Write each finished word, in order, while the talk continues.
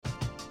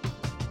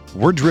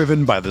We're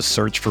driven by the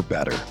search for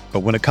better. But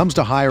when it comes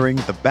to hiring,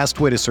 the best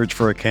way to search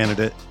for a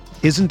candidate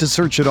isn't to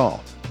search at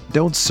all.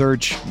 Don't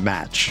search,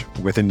 match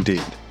with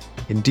Indeed.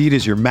 Indeed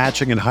is your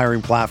matching and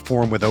hiring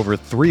platform with over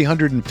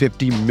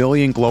 350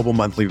 million global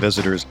monthly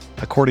visitors,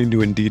 according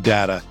to Indeed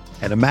data,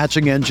 and a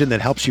matching engine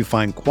that helps you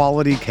find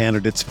quality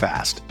candidates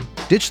fast.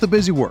 Ditch the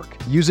busy work.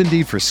 Use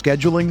Indeed for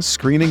scheduling,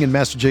 screening, and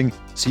messaging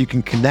so you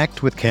can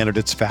connect with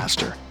candidates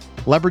faster.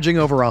 Leveraging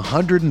over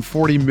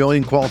 140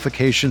 million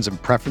qualifications and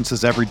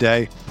preferences every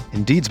day,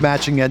 Indeed's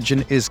matching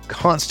engine is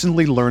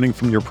constantly learning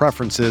from your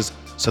preferences,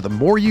 so the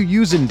more you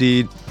use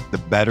Indeed, the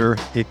better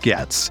it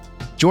gets.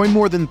 Join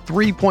more than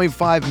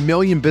 3.5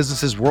 million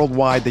businesses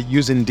worldwide that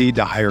use Indeed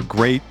to hire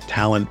great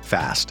talent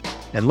fast.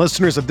 And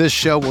listeners of this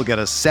show will get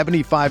a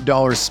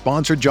 $75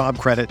 sponsored job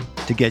credit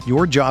to get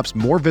your jobs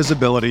more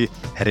visibility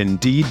at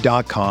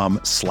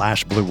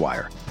Indeed.com/Blue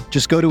Wire.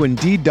 Just go to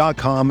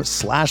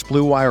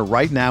Indeed.com/Blue Wire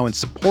right now and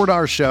support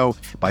our show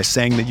by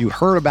saying that you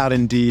heard about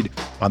Indeed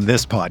on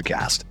this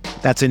podcast.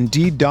 That's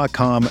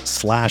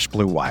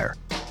Indeed.com/Blue Wire.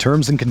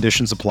 Terms and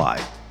conditions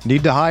apply.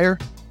 Need to hire?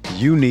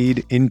 You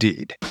need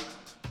Indeed.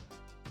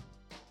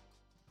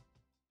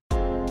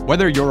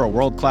 Whether you're a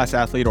world-class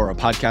athlete or a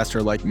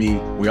podcaster like me,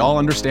 we all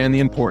understand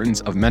the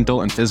importance of mental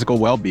and physical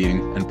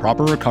well-being and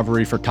proper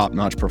recovery for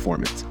top-notch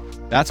performance.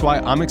 That's why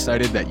I'm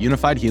excited that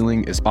Unified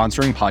Healing is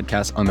sponsoring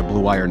podcasts on the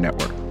Blue Wire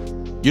Network.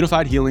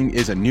 Unified Healing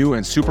is a new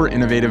and super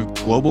innovative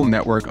global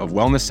network of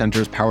wellness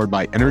centers powered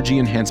by Energy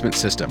Enhancement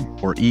System,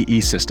 or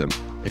EE System.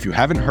 If you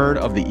haven't heard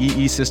of the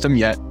EE System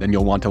yet, then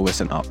you'll want to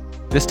listen up.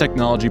 This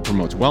technology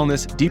promotes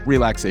wellness, deep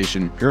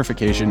relaxation,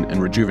 purification, and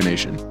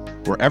rejuvenation.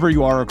 Wherever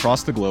you are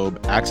across the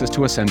globe, access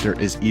to a center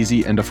is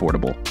easy and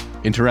affordable.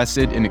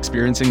 Interested in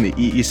experiencing the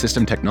EE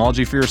System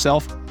technology for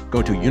yourself?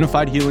 Go to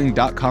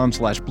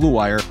unifiedhealing.com/Blue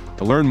Wire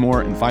to learn more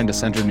and find a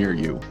center near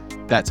you.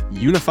 That's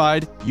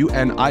unified,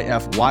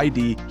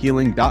 UNIFYD,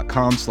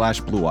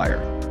 healing.com/Blue Wire.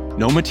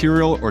 No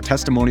material or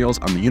testimonials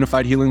on the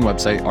Unified Healing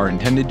website are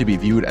intended to be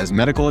viewed as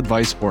medical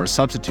advice or a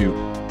substitute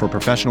for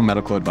professional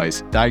medical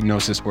advice,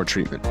 diagnosis, or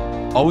treatment.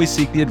 Always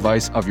seek the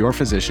advice of your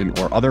physician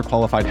or other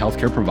qualified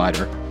healthcare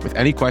provider with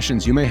any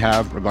questions you may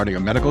have regarding a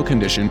medical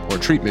condition or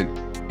treatment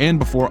and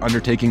before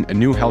undertaking a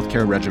new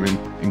healthcare regimen,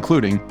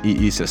 including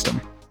EE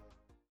System.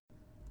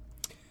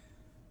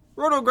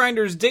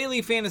 RotoGrinders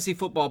Daily Fantasy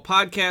Football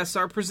Podcasts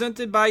are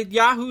presented by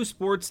Yahoo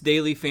Sports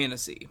Daily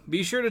Fantasy.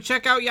 Be sure to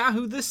check out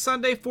Yahoo this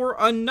Sunday for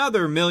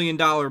another $1 Million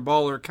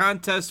Baller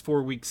contest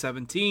for Week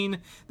 17.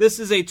 This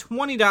is a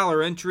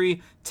 $20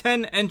 entry,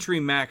 10 entry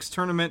max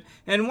tournament,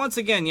 and once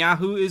again,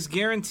 Yahoo is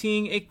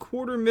guaranteeing a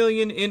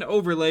 $250,000 in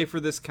overlay for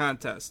this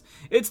contest.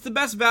 It's the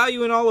best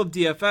value in all of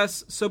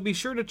DFS, so be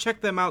sure to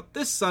check them out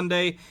this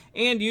Sunday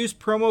and use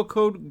promo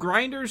code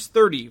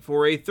GRINDERS30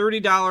 for a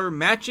 $30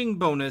 matching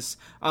bonus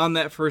on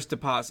that first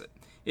deposit.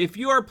 If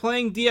you are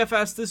playing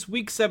DFS this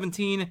Week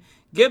 17,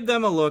 give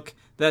them a look.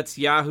 That's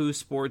Yahoo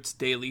Sports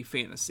Daily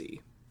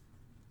Fantasy.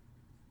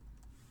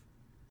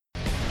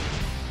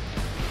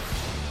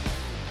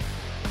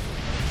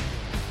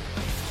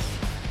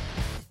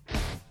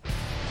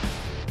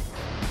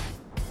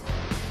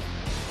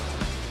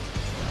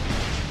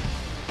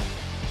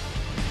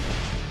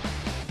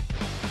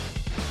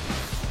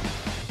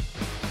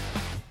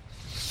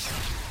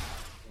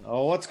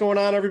 Oh, what's going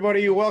on,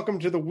 everybody? Welcome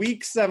to the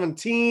Week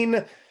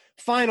 17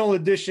 final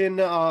edition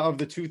of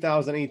the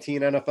 2018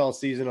 NFL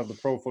season of the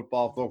Pro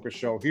Football Focus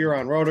Show here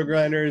on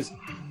RotoGrinders.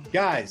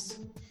 Guys,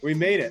 we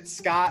made it.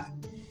 Scott,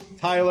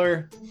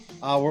 Tyler,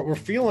 we're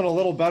feeling a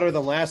little better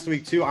than last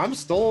week, too. I'm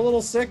still a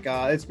little sick.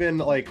 It's been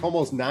like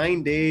almost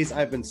 9 days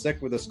I've been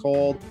sick with this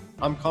cold.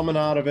 I'm coming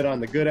out of it on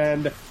the good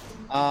end.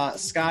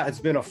 Scott, it's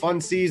been a fun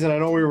season. I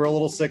know we were a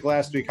little sick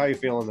last week. How you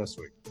feeling this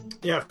week?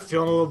 Yeah,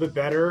 feeling a little bit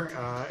better.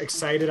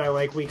 Excited. I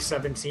like Week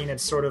 17.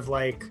 It's sort of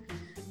like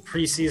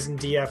preseason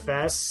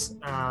DFS,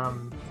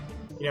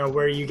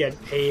 where you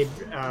get paid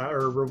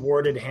or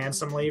rewarded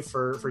handsomely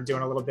for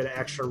doing a little bit of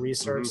extra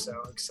research.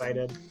 Mm-hmm. So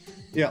excited.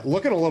 Yeah,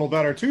 looking a little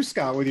better too,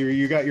 Scott, with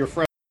you got your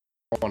friend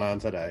going on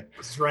today.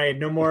 That's right.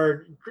 No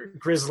more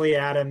Grizzly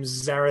Adams,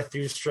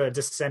 Zarathustra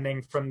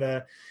descending from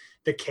the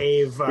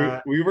cave.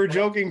 We were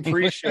joking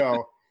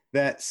pre-show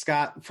that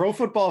Scott, Pro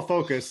Football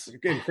Focus,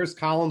 again, Chris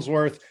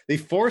Collinsworth, they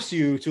force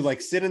you to like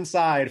sit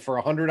inside for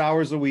 100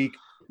 hours a week,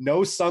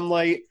 no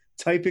sunlight,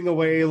 typing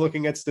away,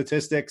 looking at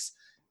statistics.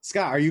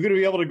 Scott, are you going to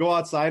be able to go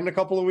outside in a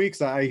couple of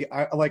weeks? Are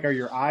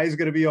your eyes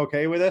going to be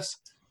okay with this?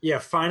 Yeah,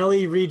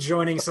 finally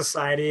rejoining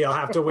society. I'll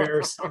have to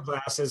wear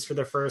sunglasses for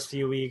the first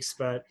few weeks,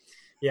 but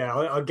yeah,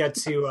 I'll get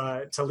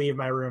to leave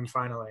my room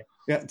finally.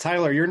 Yeah,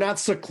 Tyler, you're not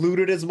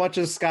secluded as much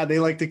as Scott. They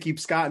like to keep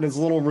Scott in his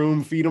little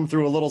room, feed him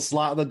through a little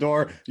slot in the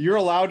door. You're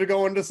allowed to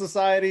go into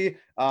society.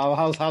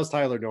 How's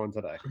Tyler doing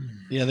today?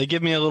 Yeah, they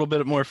give me a little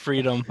bit more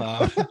freedom,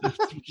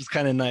 which is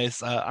kind of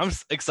nice. I'm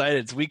excited.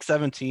 It's Week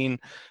 17,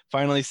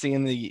 finally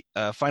seeing the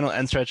final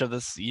end stretch of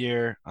this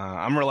year.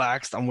 I'm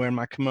relaxed. I'm wearing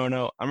my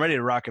kimono. I'm ready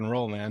to rock and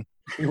roll, man.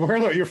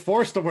 You're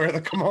forced to wear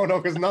the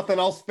kimono because nothing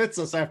else fits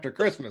us after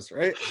Christmas,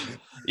 right?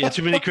 Yeah,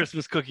 too many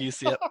Christmas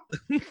cookies. Yep.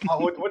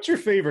 What's your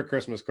favorite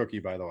Christmas cookie,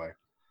 by the way?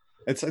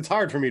 It's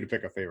hard for me to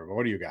pick a favorite, but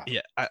what do you got?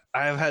 Yeah,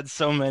 I've had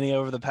so many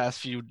over the past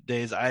few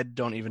days. I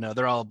don't even know.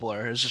 They're all a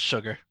blur. It's just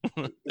sugar.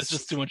 It's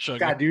just too much sugar.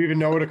 God, do you even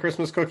know what a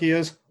Christmas cookie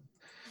is?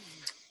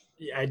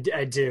 Yeah,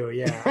 I do.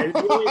 Yeah, I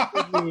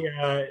really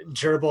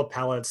gerbil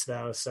pellets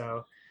though,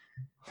 so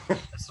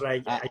that's what I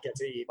get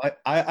to eat.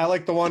 I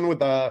like the one with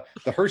the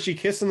Hershey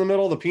Kiss in the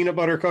middle, the peanut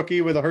butter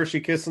cookie with a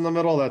Hershey Kiss in the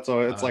middle. It's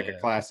a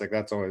classic.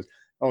 That's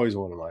always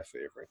one of my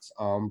favorites.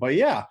 But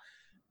yeah,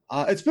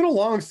 it's been a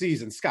long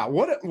season. Scott,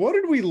 what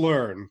did we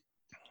learn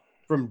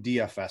from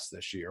DFS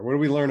this year? What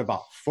did we learn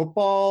about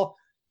football?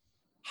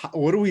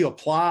 What do we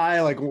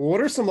apply? Like,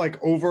 what are some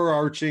like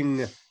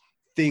overarching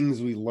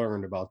things we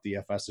learned about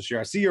DFS this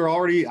year?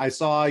 I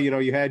saw,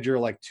 you had your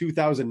like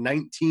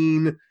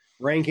 2019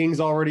 rankings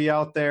already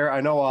out there. I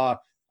know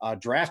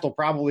draft will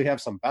probably have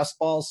some best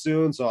balls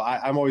soon. So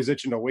I'm always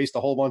itching to waste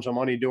a whole bunch of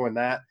money doing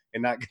that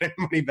and not getting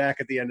money back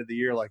at the end of the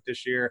year like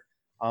this year.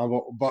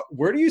 But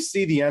where do you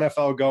see the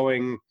NFL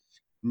going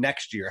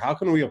next year? How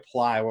can we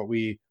apply what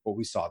we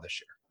saw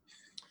this year?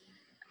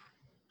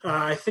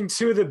 I think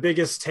two of the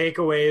biggest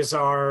takeaways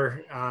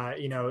are,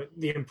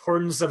 the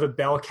importance of a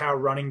bell cow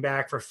running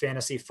back for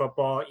fantasy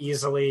football.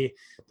 Easily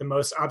the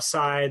most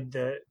upside,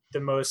 the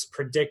most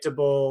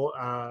predictable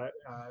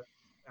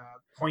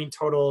point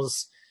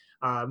totals,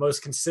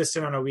 most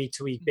consistent on a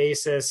week-to-week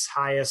basis,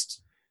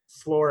 highest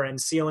floor and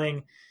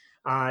ceiling.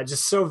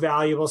 Just so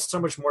valuable,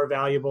 so much more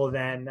valuable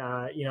than,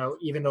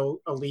 even the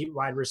elite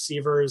wide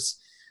receivers.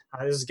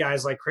 This is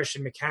guys like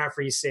Christian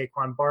McCaffrey,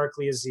 Saquon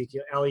Barkley,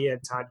 Ezekiel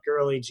Elliott, Todd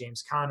Gurley,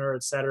 James Conner,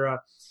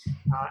 etc.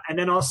 And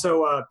then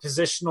also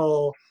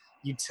positional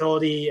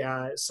utility.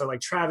 So like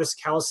Travis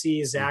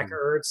Kelce, Zach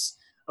Ertz,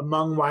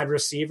 among wide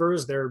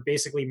receivers, they're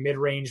basically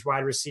mid-range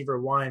wide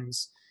receiver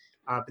ones.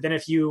 But then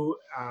if you,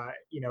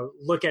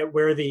 look at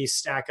where they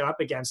stack up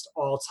against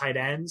all tight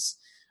ends,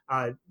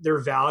 their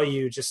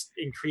value just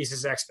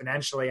increases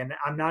exponentially. And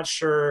I'm not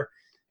sure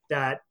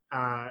that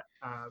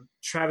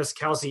Travis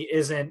Kelce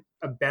isn't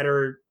a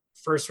better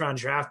first-round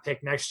draft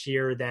pick next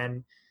year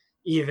than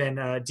even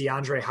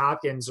DeAndre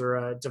Hopkins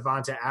or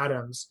Devonta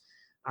Adams.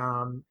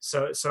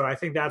 So I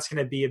think that's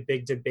going to be a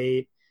big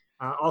debate.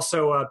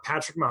 Also,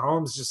 Patrick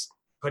Mahomes just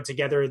put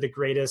together the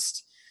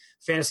greatest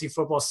fantasy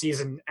football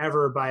season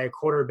ever by a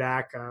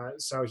quarterback.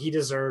 So he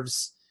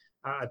deserves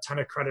a ton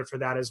of credit for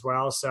that as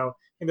well. So I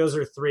think those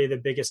are three of the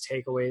biggest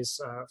takeaways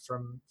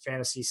from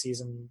fantasy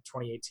season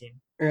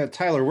 2018.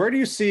 Tyler, where do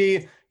you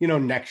see,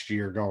 next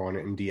year going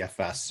in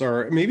DFS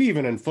or maybe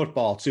even in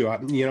football too?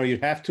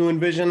 You'd have to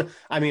envision.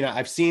 I mean,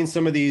 I've seen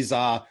some of these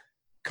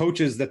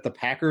coaches that the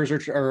Packers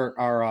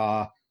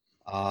are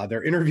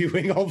they're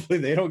interviewing. Hopefully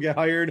they don't get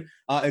hired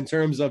in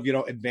terms of,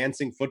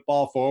 advancing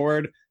football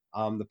forward.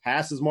 The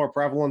pass is more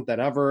prevalent than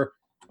ever.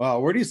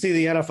 Where do you see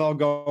the NFL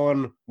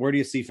going? Where do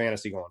you see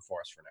fantasy going for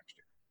us for next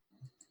year?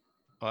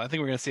 Well, I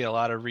think we're going to see a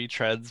lot of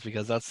retreads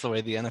because that's the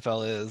way the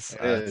NFL is.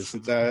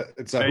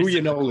 It's a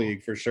who-you-know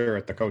league for sure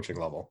at the coaching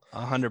level.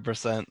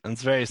 100%. And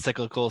it's very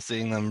cyclical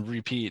seeing them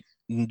repeat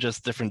in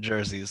just different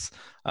jerseys.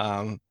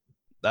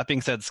 That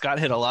being said, Scott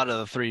hit a lot of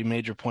the three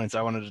major points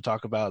I wanted to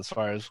talk about as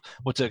far as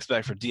what to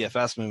expect for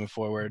DFS moving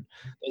forward.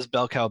 Those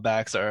bell cow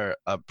backs are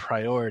a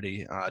priority.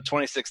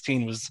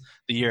 2016 was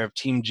the year of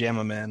Team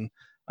Jammerman.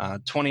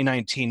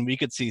 2019, we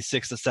could see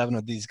 6 to 7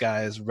 of these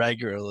guys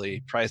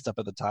regularly priced up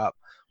at the top,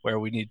 where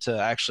we need to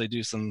actually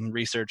do some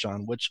research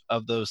on which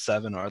of those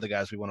 7 are the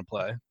guys we want to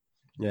play.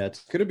 Yeah,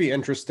 it's going to be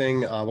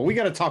interesting. But we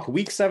got to talk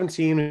week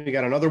 17. We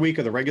got another week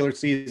of the regular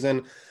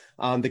season.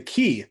 The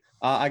key,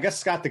 I guess,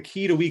 Scott, the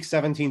key to week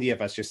 17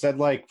 DFS, you said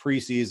like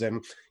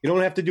preseason. You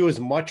don't have to do as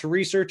much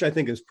research, I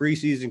think, as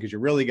preseason because you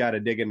really got to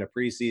dig into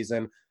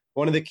preseason.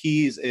 One of the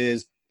keys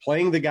is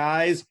playing the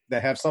guys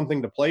that have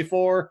something to play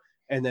for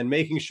and then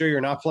making sure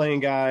you're not playing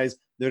guys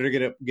that are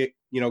going to get,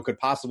 could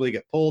possibly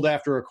get pulled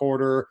after a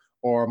quarter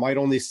or might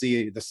only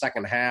see the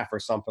second half or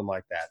something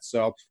like that.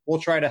 So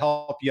we'll try to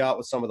help you out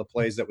with some of the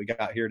plays that we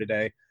got here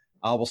today.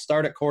 We'll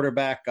start at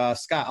quarterback.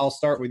 Scott, I'll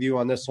start with you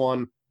on this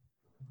one.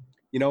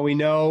 We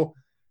know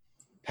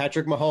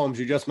Patrick Mahomes,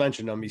 you just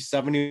mentioned him. He's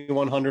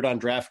 7,100 on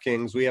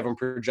DraftKings. We have him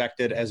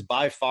projected as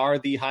by far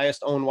the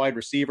highest owned wide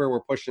receiver.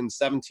 We're pushing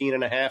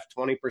 17.5%,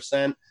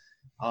 20%.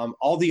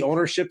 All the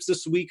ownerships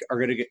this week are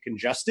going to get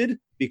congested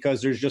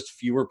because there's just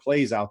fewer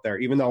plays out there.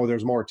 Even though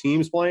there's more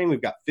teams playing,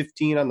 we've got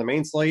 15 on the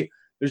main slate.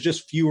 There's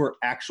just fewer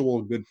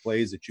actual good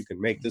plays that you can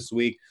make this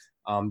week.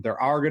 There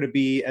are going to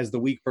be, as the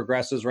week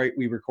progresses, right?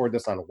 We record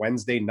this on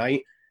Wednesday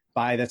night.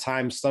 By the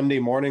time Sunday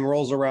morning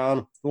rolls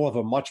around, we'll have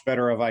a much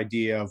better of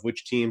idea of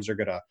which teams are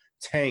going to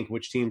tank,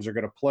 which teams are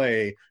going to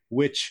play,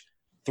 which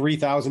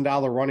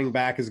 $3,000 running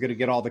back is going to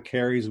get all the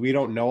carries. We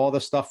don't know all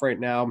this stuff right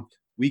now.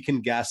 We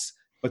can guess,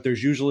 but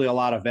there's usually a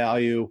lot of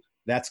value.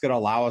 That's going to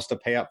allow us to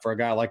pay up for a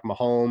guy like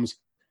Mahomes.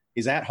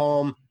 He's at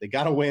home. They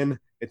got to win.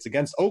 It's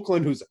against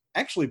Oakland, who's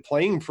actually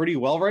playing pretty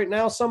well right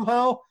now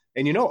somehow.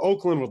 And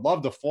Oakland would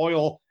love to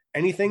foil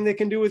anything they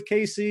can do with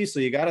KC. So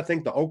you got to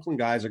think the Oakland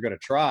guys are going to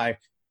try.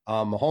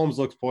 Mahomes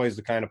looks poised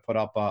to kind of put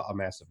up a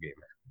massive game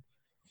here.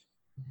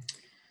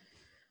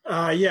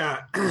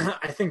 Yeah,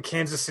 I think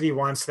Kansas City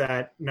wants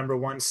that number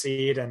 1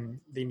 seed, and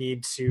they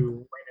need to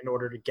win in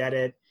order to get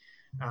it.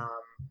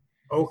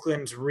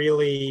 Oakland's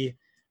really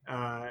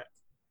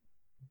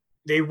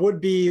they would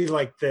be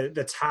like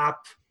the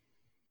top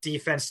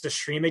defense to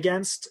stream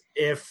against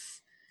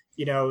if,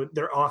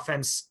 their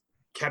offense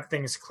kept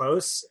things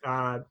close.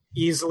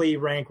 Easily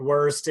rank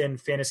worst in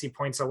fantasy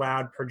points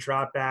allowed per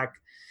dropback.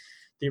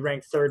 They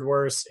rank 3rd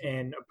worst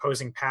in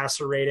opposing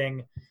passer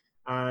rating.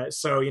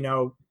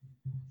 So,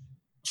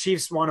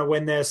 Chiefs want to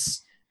win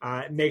this.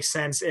 It makes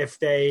sense if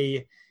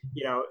they,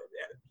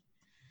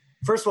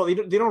 first of all, they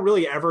don't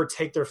really ever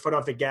take their foot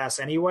off the gas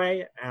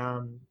anyway,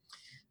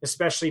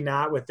 especially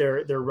not with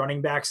their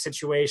running back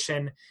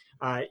situation.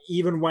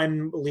 Even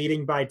when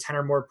leading by 10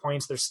 or more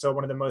points, they're still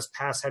one of the most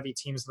pass-heavy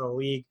teams in the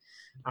league.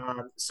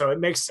 So it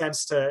makes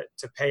sense to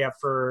pay up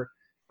for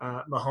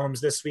Mahomes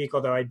this week,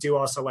 although I do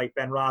also like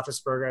Ben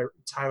Roethlisberger.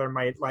 Tyler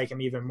might like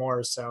him even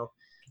more, so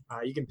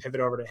you can pivot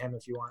over to him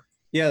if you want.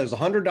 Yeah, there's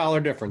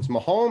 $100 difference.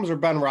 Mahomes or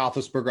Ben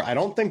Roethlisberger. I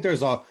don't think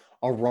there's a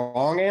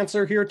wrong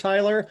answer here,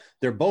 Tyler.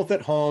 They're both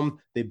at home.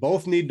 They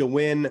both need to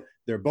win.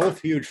 They're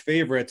both huge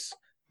favorites.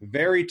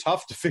 Very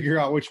tough to figure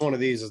out which one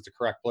of these is the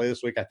correct play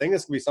this week. I think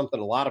this can be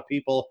something a lot of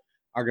people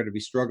are going to be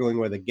struggling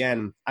with.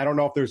 Again, I don't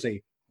know if there's a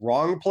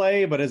wrong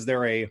play, but is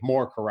there a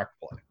more correct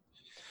play?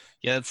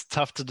 Yeah, it's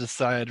tough to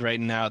decide right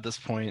now at this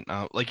point.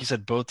 Like you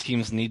said, both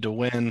teams need to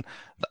win.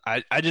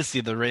 I just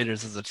see the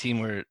Raiders as a team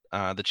where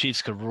the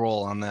Chiefs could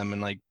roll on them.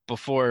 And like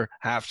before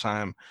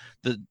halftime,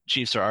 the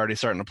Chiefs are already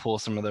starting to pull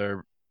some of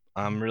their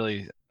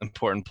really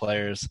important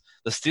players.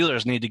 The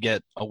Steelers need to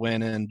get a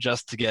win in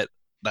just to get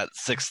that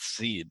 6th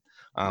seed.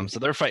 So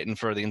they're fighting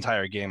for the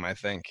entire game, I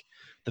think.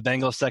 The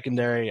Bengals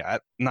secondary, I'm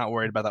not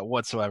worried about that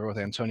whatsoever with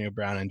Antonio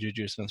Brown and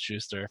Juju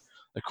Smith-Schuster.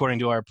 According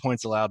to our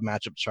points allowed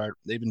matchup chart,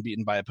 they've been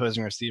beaten by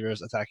opposing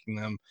receivers attacking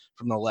them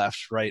from the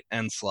left, right,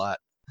 and slot.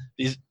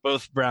 These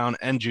both Brown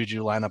and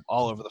Juju line up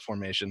all over the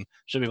formation,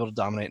 should be able to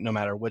dominate no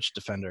matter which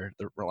defender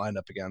they're lined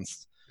up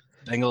against.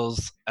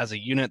 Bengals, as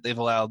a unit, they've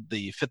allowed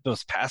the 5th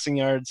most passing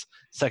yards,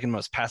 2nd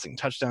most passing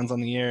touchdowns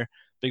on the year.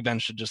 Big Ben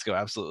should just go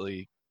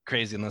absolutely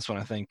crazy in this one,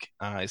 I think.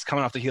 He's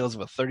coming off the heels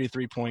of a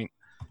 33-point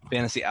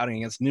fantasy outing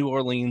against New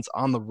Orleans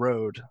on the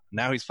road.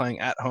 Now he's playing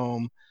at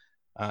home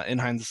in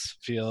Heinz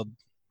Field.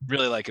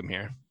 Really like him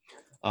here.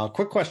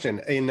 Quick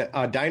question. In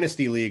a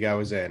Dynasty League I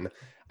was in,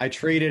 I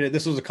traded it.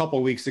 This was a couple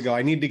of weeks ago.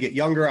 I needed to get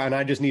younger, and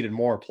I just needed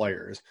more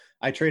players.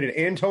 I traded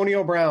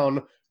Antonio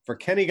Brown for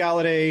Kenny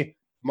Galladay,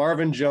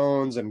 Marvin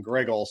Jones, and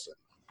Greg Olsen.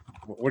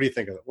 What do you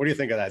think of it? What do you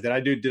think of that?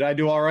 Did I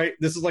do all right?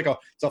 This is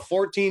it's a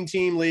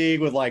 14-team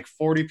league with like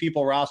 40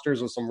 people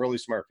rosters with some really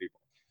smart people.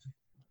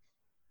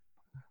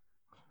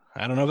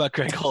 I don't know about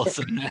Greg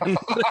Olsen, man.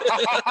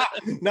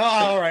 No,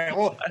 all right.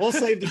 We'll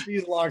save the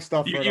season-long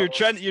stuff. You're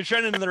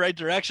trending in the right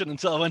direction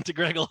until I went to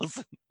Greg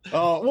Olsen.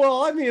 Oh,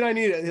 well, I mean, I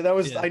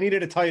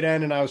needed a tight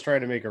end, and I was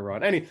trying to make a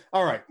run.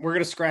 All right, we're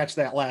gonna scratch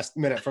that last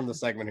minute from the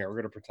segment here. We're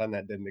gonna pretend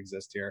that didn't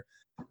exist here.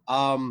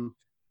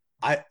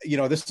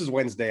 This is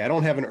Wednesday. I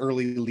don't have an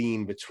early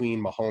lean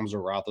between Mahomes or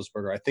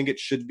Roethlisberger. I think it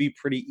should be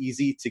pretty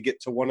easy to get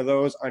to one of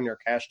those on your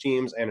cash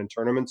teams and in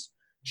tournaments,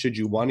 should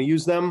you want to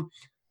use them.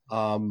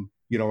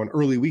 An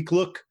early week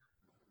look,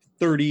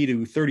 30 to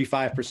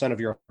 35% of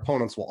your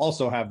opponents will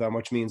also have them,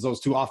 which means those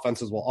two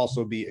offenses will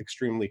also be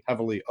extremely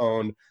heavily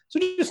owned. So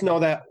just know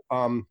that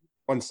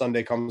when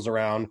Sunday comes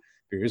around, if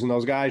you're using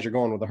those guys, you're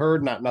going with the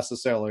herd, not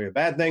necessarily a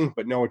bad thing,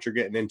 but know what you're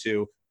getting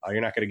into.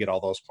 You're not going to get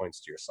all those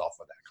points to yourself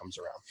when that comes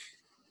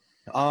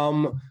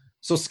around.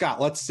 So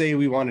Scott, let's say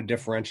we want to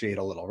differentiate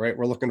a little, right?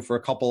 We're looking for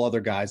a couple other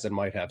guys that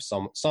might have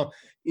some,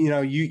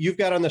 you've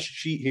got on the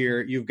sheet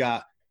here, you've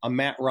got a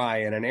Matt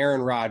Ryan, an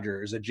Aaron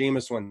Rodgers, a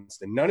Jameis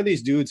Winston. None of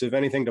these dudes have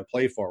anything to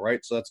play for,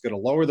 right? So that's going to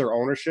lower their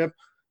ownership,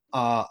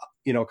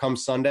 come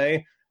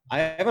Sunday. I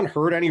haven't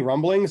heard any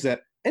rumblings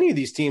that any of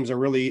these teams are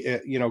really,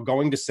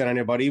 going to sit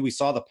anybody. We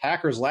saw the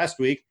Packers last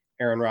week.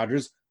 Aaron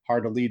Rodgers,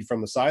 hard to lead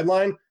from the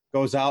sideline,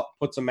 goes out,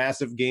 puts a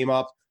massive game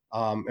up,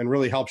 and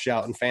really helps you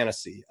out in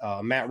fantasy.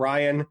 Matt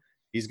Ryan,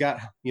 he's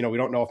got, we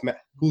don't know if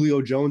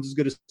Julio Jones is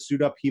going to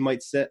suit up. He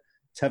might sit.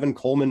 Tevin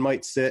Coleman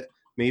might sit.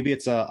 Maybe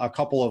it's a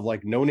couple of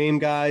like no-name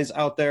guys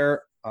out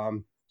there.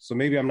 So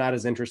maybe I'm not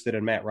as interested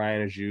in Matt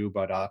Ryan as you,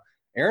 but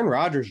Aaron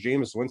Rodgers,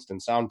 Jameis Winston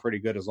sound pretty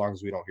good as long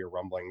as we don't hear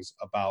rumblings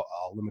about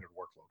limited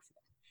workload for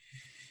them.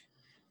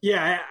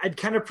 Yeah, I'd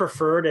kind of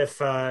preferred if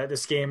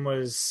this game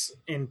was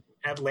in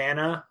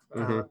Atlanta,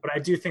 but I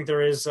do think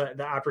there is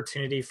the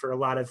opportunity for a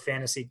lot of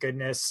fantasy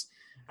goodness.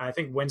 I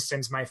think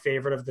Winston's my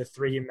favorite of the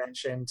three you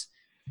mentioned.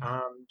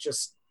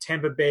 Just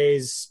Tampa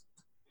Bay's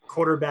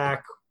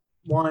quarterback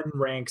one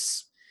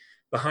ranks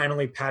behind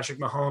only Patrick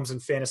Mahomes in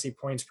fantasy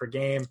points per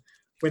game.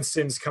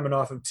 Winston's coming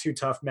off of two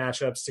tough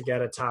matchups to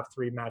get a top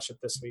 3 matchup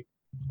this week.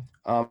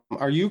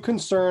 Are you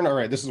concerned? All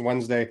right, this is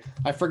Wednesday.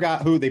 I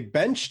forgot who they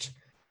benched.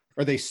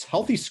 or they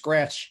healthy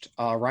scratched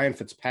Ryan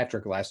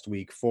Fitzpatrick last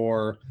week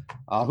for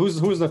who's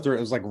the third?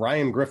 It was like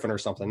Ryan Griffin or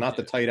something, not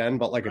the tight end,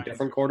 but like a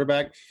different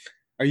quarterback.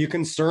 Are you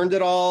concerned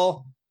at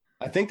all?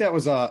 I think that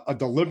was a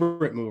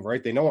deliberate move,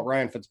 right? They know what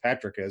Ryan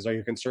Fitzpatrick is. Are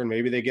you concerned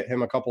maybe they get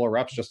him a couple of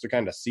reps just to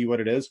kind of see what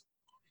it is?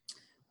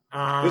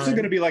 This is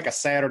going to be like a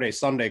Saturday,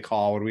 Sunday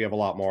call when we have a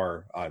lot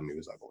more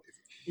news, I believe.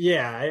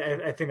 Yeah,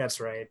 I think that's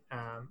right.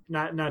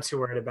 Not too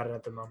worried about it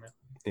at the moment.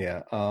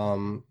 Yeah.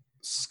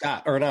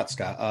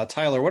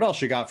 Tyler, what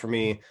else you got for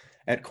me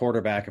at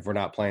quarterback if we're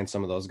not playing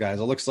some of those guys?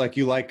 It looks like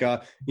you like,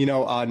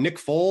 Nick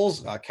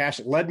Foles. Cash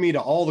led me to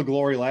all the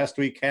glory last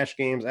week. Cash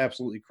games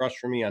absolutely crushed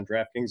for me on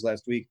DraftKings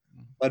last week,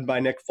 led by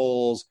Nick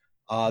Foles.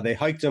 They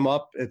hiked him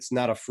up. It's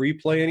not a free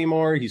play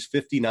anymore. He's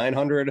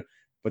 5,900,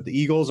 but the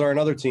Eagles are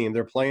another team.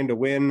 They're playing to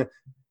win.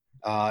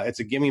 It's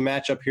a gimme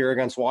matchup here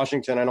against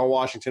Washington. I know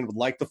Washington would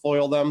like to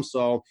foil them,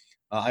 so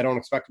I don't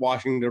expect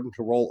Washington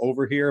to roll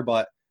over here,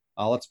 but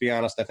let's be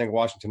honest, I think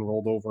Washington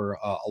rolled over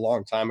a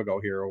long time ago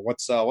here.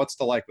 What's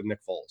the like with Nick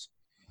Foles?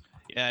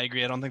 Yeah, I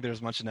agree. I don't think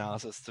there's much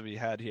analysis to be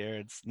had here.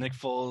 It's Nick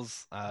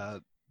Foles.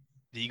 The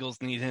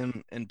Eagles need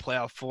him in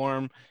playoff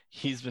form.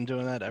 He's been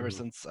doing that ever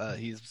since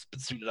he's been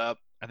suited up.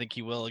 I think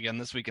he will again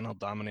this week, and he'll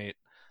dominate.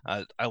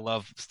 I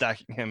love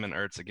stacking him and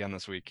Ertz again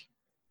this week.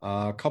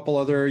 A couple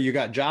other, you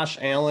got Josh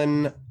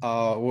Allen.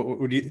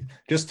 Would you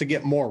just to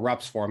get more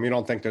reps for him? You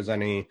don't think there's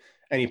any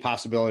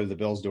possibility the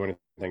Bills do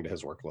anything to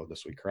his workload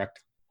this week,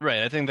 correct?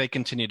 Right. I think they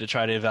continue to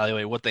try to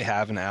evaluate what they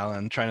have in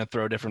Allen, trying to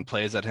throw different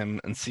plays at him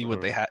and see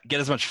what they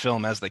get as much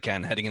film as they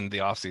can heading into the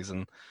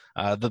offseason.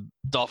 The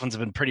Dolphins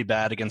have been pretty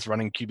bad against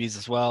running QBs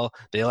as well.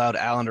 They allowed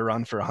Allen to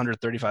run for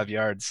 135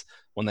 yards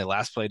when they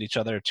last played each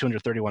other,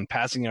 231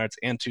 passing yards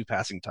and 2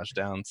 passing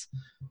touchdowns.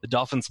 The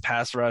Dolphins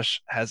pass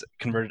rush has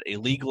converted a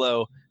league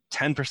low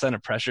 10%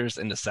 of pressures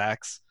into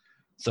sacks.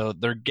 So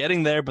they're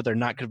getting there, but they're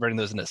not converting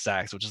those into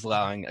sacks, which is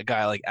allowing a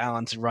guy like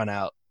Allen to run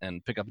out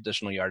and pick up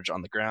additional yardage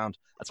on the ground.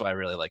 That's why I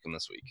really like him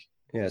this week.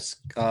 Yes.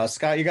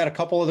 Scott, you got a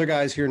couple other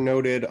guys here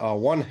noted.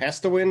 One has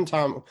to win.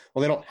 Well,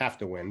 they don't have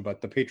to win, but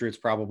the Patriots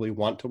probably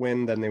want to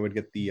win. Then they would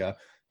get the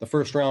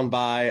first round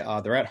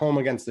bye. They're at home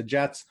against the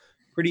Jets.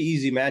 Pretty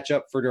easy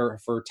matchup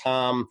for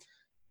Tom.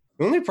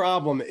 The only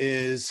problem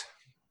is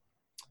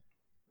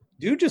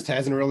dude just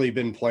hasn't really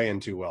been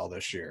playing too well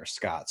this year,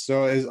 Scott.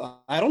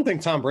 So I don't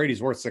think Tom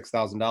Brady's worth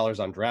 $6,000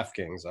 on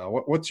DraftKings.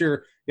 What's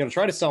your,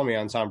 try to sell me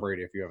on Tom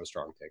Brady if you have a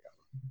strong take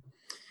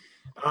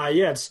on him.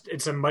 Yeah,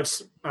 it's a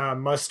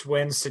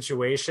must-win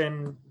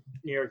situation.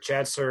 New York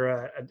Jets are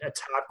a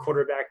top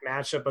quarterback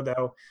matchup,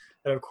 although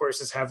that, of course,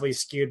 is heavily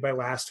skewed by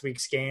last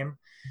week's game.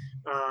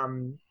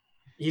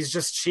 He's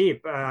just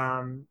cheap.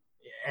 And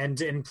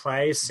in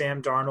play,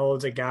 Sam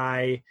Darnold, a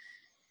guy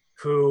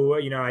who,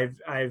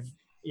 I've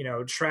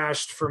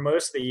trashed for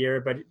most of the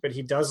year, but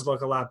he does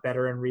look a lot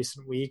better in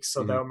recent weeks.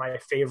 Although my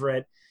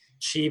favorite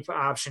cheap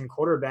option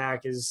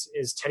quarterback is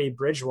Teddy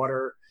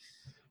Bridgewater,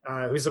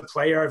 who's a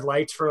player I've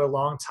liked for a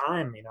long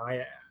time.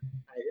 I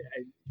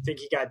think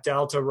he got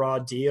dealt a raw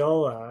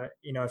deal.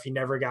 If he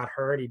never got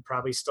hurt, he'd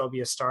probably still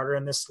be a starter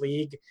in this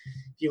league.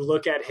 If you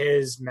look at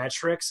his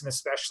metrics, and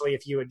especially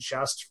if you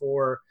adjust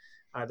for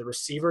the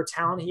receiver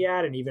talent he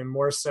had, and even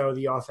more so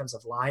the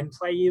offensive line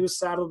play he was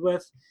saddled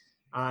with,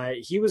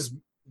 he was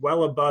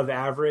well above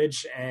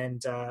average.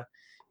 And,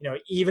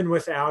 even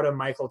without a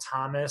Michael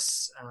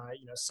Thomas,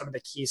 some of the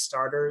key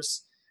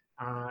starters,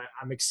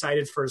 I'm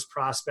excited for his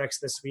prospects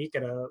this week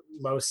at a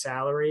low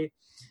salary.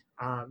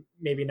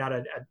 Maybe not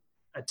a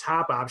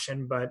top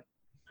option, or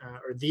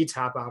the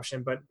top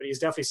option, but he's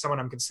definitely someone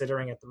I'm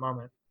considering at the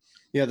moment.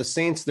 Yeah, the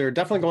Saints, they're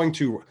definitely going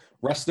to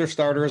rest their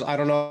starters. I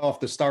don't know if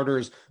the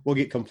starters will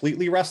get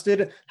completely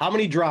rested. How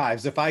many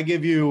drives? If I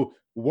give you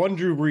one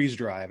Drew Brees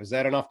drive, is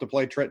that enough to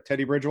play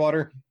Teddy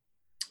Bridgewater?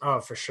 Oh,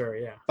 for sure,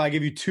 yeah. If I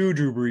give you 2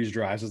 Drew Brees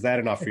drives, is that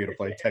enough for you to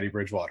play Teddy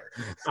Bridgewater?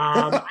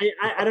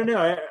 I don't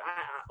know.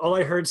 All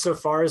I heard so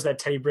far is that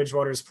Teddy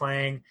Bridgewater is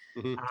playing.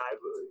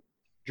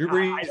 Drew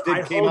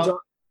Brees came out.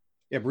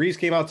 Yeah, Brees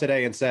came out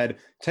today and said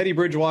Teddy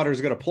Bridgewater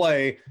is going to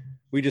play.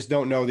 We just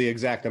don't know the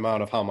exact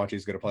amount of how much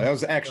he's going to play. That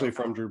was actually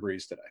from Drew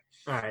Brees today.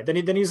 All right, then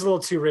he's a little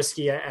too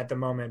risky at the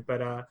moment,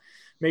 but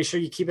make sure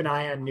you keep an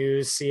eye on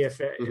news, see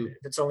if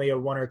it's only a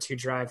 1 or 2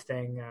 drive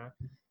thing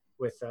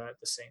with the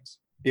Saints.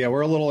 Yeah,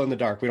 we're a little in the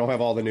dark. We don't have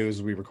all the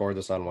news. We record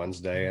this on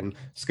Wednesday, and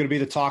it's going to be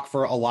the talk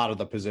for a lot of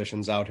the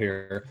positions out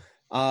here.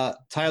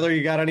 Tyler,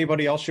 you got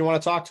anybody else you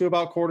want to talk to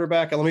about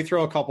quarterback? And let me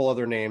throw a couple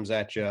other names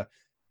at you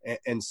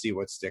and see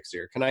what sticks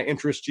here. Can I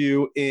interest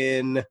you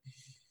in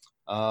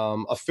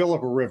a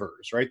Phillip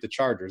Rivers, right? The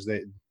Chargers,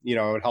 it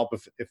would help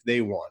if they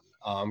won.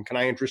 Can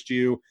I interest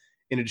you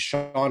in a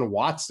Deshaun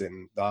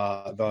Watson?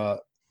 The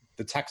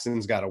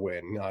Texans got to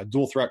win.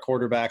 Dual threat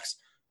quarterbacks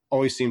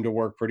always seem to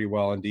work pretty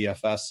well in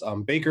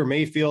DFS. Baker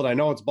Mayfield, I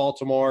know it's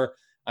Baltimore.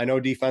 I know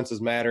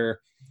defenses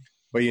matter,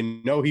 but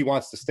he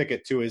wants to stick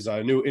it to his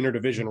new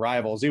interdivision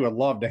rivals. He would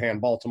love to hand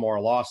Baltimore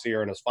a loss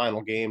here in his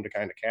final game to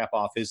kind of cap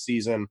off his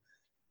season.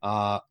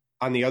 On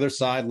the other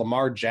side,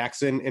 Lamar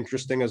Jackson,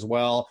 interesting as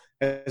well.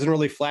 Hasn't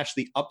really flashed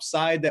the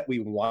upside that we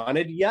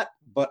wanted yet,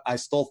 but I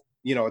still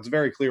it's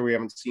very clear we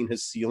haven't seen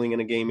his ceiling in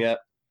a game yet.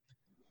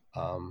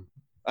 I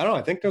don't know.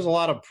 I think there's a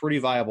lot of pretty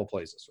viable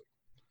plays this week.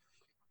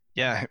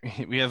 Yeah,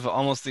 we have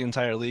almost the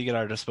entire league at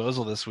our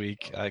disposal this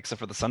week, except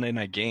for the Sunday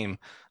night game.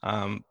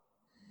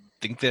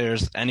 Think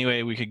there's any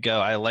way we could go.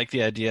 I like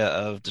the idea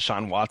of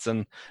Deshaun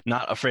Watson,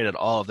 not afraid at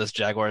all of this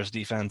Jaguars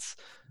defense.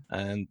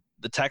 And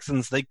the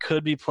Texans, they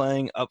could be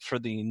playing up for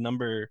the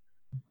number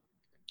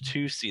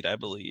 2 seed, I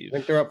believe. I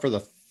think they're up for the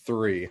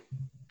 3.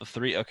 The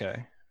 3,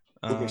 okay.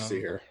 Let me see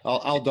here.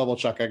 I'll double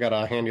check. I got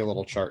a handy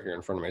little chart here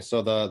in front of me.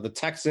 So the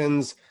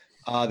Texans,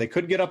 they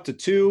could get up to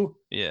 2.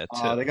 Yeah,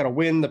 2. They got to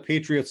win. The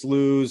Patriots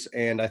lose,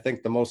 and I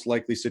think the most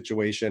likely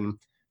situation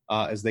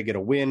is they get a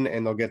win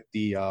and they'll get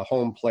the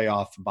home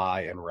playoff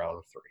bye in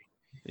round 3.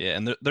 Yeah,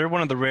 and they're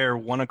one of the rare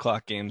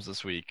 1:00 games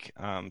this week,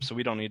 so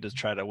we don't need to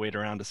try to wait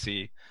around to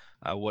see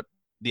what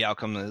the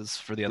outcome is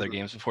for the other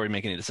games before we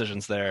make any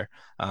decisions there.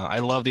 I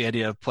love the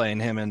idea of playing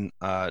him and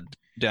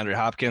DeAndre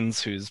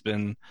Hopkins, who's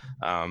been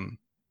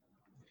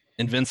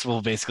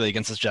invincible basically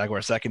against this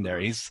Jaguar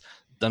secondary. He's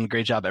done a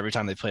great job every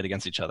time they played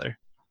against each other.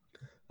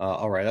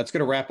 All right, that's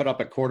going to wrap it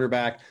up at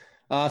quarterback.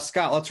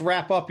 Scott, let's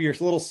wrap up your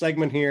little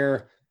segment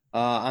here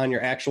on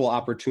your actual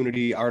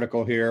opportunity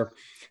article here.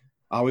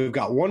 We've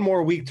got one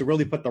more week to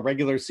really put the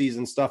regular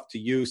season stuff to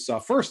use.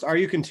 First, are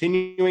you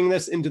continuing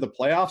this into the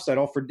playoffs? I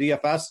know for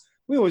DFS,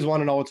 we always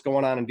want to know what's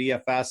going on in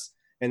DFS.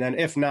 And then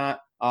if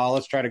not,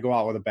 let's try to go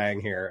out with a bang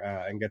here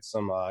and get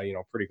some,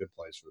 pretty good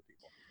plays for the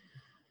people.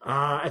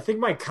 I think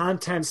my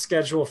content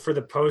schedule for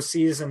the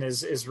postseason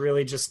is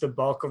really just the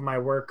bulk of my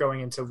work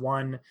going into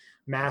one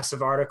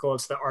massive article.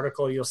 It's the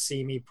article you'll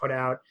see me put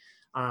out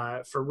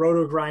for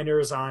Roto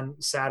Grinders on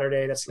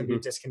Saturday. That's going to be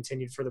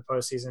discontinued for the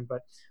postseason,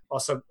 but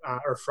also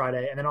or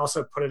Friday, and then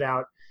also put it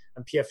out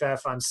on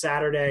PFF on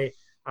Saturday.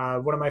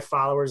 One of my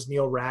followers,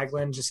 Neil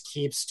Ragland, just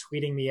keeps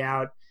tweeting me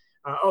out.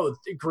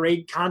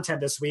 Great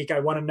content this week. I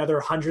won another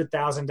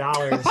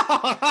 $100,000.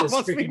 This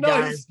freaking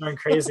guy is going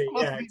crazy.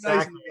 Yeah,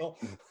 exactly.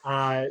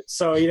 Nice,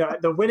 so,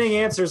 the winning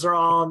answers are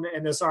all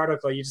in this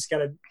article. You just got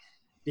to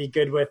be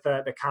good with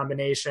the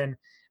combination.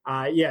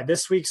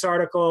 This week's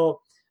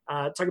article,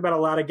 talk about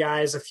a lot of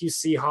guys, a few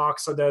Seahawks.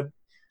 So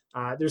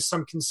there's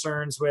some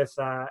concerns with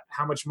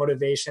how much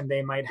motivation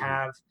they might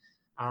have.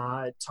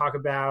 Talk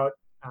about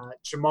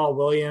Jamal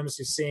Williams,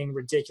 who's seeing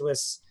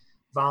ridiculous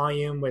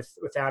volume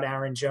without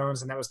Aaron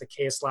Jones, and that was the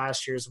case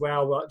last year as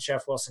well.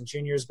 Jeff Wilson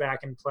Jr. is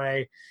back in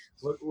play.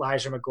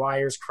 Elijah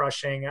McGuire's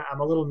crushing.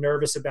 I'm a little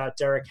nervous about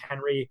Derrick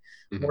Henry,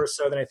 more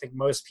so than I think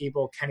most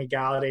people. Kenny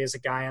Galladay is a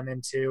guy I'm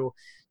into.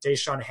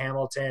 Deshaun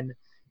Hamilton,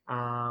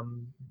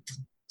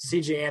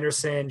 C.J.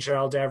 Anderson,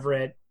 Gerald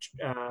Everett.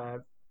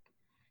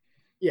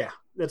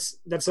 That's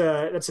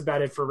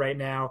about it for right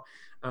now.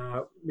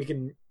 We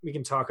can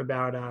talk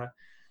about.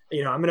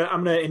 I'm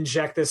gonna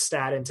inject this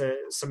stat into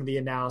some of the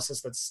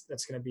analysis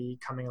that's gonna be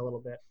coming a little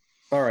bit.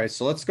 All right,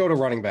 so let's go to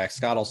running back.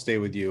 Scott, I'll stay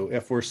with you.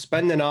 If we're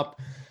spending up,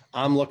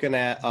 I'm looking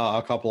at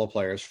a couple of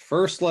players.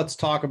 First, let's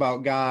talk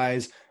about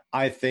guys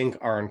I think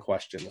are in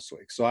question this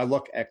week. So I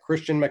look at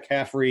Christian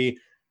McCaffrey.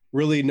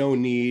 Really no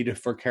need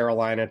for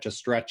Carolina to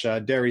stretch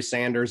Darius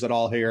Sanders at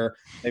all here.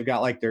 They've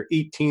got like their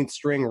 18th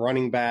string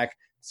running back.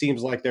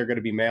 Seems like they're going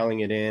to be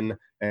mailing it in,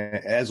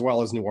 as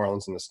well as New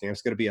Orleans in this game.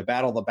 It's going to be a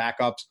battle of the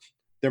backups.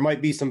 There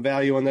might be some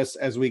value in this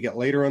as we get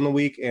later in the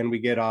week and we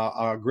get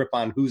a grip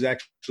on who's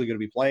actually going to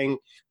be playing.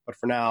 But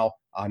for now,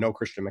 no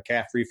Christian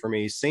McCaffrey for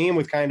me. Same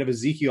with kind of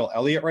Ezekiel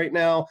Elliott right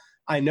now.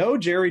 I know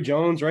Jerry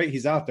Jones, right?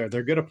 He's out there.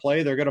 They're going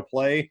to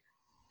play.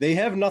 They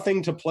have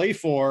nothing to play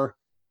for.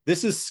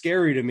 This is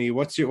scary to me.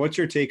 What's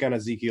your take on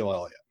Ezekiel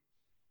Elliott?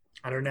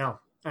 I don't know.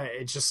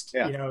 It's just,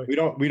 we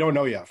don't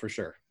know yet for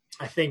sure.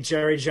 I think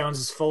Jerry Jones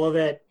is full of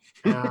it.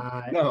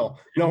 No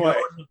way.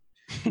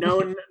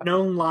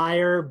 Known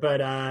liar,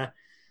 but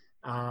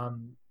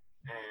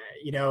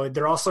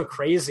they're also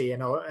crazy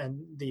and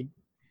the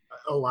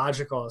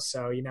illogical.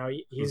 So,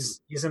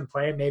 he's in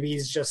play. Maybe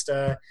he's just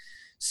a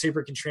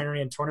super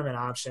contrarian tournament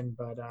option,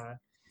 but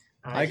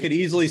I could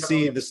easily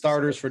see the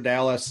starters for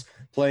Dallas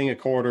playing a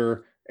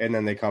quarter and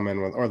then they come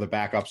in with, or the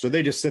backup. So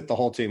they just sit the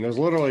whole team. There's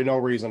literally no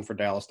reason for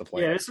Dallas to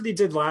play. Yeah, that's what he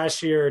did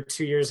last year, or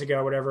 2 years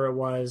ago, whatever it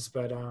was.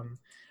 But I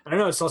don't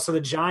know. It's also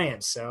the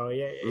Giants. So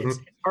it's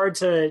hard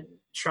to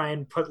try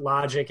and put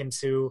logic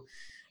into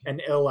an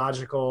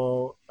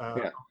illogical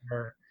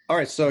owner. All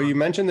right, so you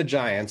mentioned the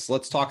Giants.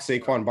 Let's talk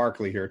Saquon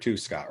Barkley here too,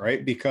 Scott,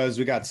 right? Because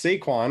we got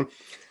Saquon,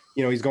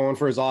 he's going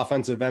for his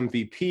offensive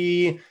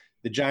MVP.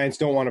 The Giants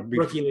don't want to be –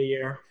 Rookie of the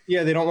year.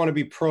 Yeah, they don't want to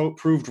be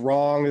proved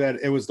wrong that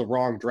it was the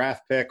wrong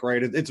draft pick,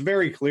 right? It's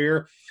very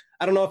clear.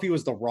 I don't know if he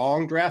was the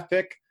wrong draft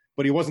pick,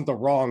 but he wasn't the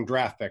wrong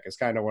draft pick is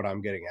kind of what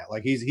I'm getting at.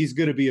 Like he's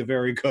going to be a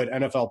very good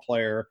NFL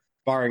player,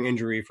 barring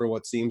injury for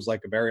what seems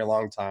like a very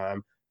long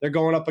time. They're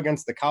going up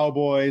against the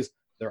Cowboys.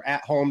 They're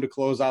at home to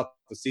close out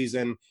the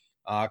season.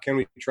 Can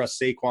we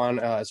trust Saquon?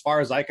 As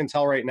far as I can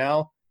tell right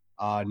now,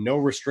 no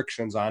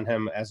restrictions on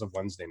him as of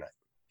Wednesday night.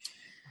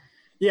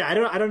 Yeah, I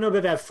don't know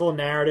about that full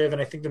narrative,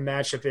 and I think the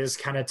matchup is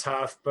kind of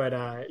tough. But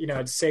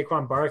it's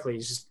Saquon Barkley.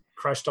 He's just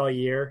crushed all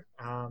year.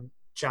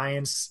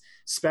 Giants,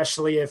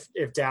 especially if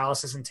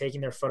Dallas isn't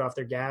taking their foot off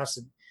their gas.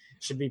 It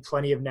should be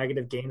plenty of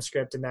negative game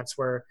script, and that's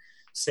where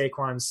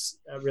Saquon's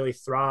really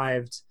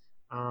thrived.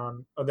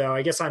 Although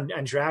I guess on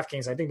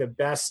DraftKings, I think the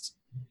best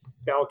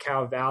bell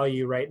cow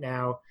value right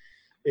now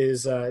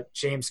is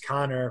James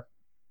Conner,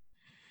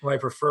 who I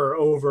prefer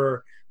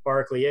over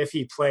Barkley if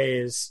he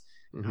plays,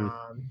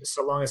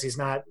 so long as he's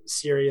not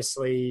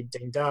seriously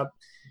dinged up.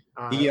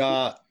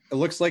 It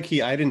looks like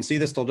I didn't see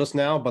this till just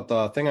now, but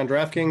the thing on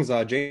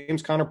DraftKings,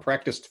 James Conner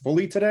practiced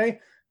fully today.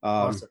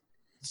 Awesome.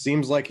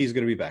 Seems like he's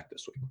going to be back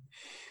this week.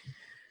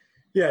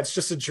 Yeah, it's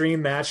just a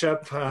dream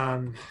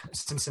matchup.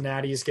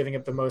 Cincinnati is giving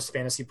up the most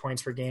fantasy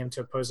points per game to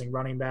opposing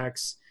running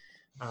backs.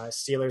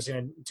 Steelers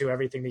going to do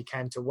everything they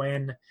can to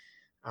win.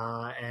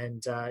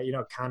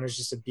 Conner's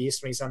just a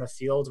beast when he's on the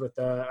field with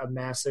a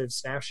massive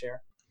snap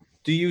share.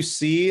 Do you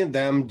see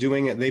them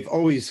doing it? They've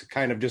always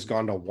kind of just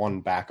gone to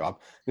one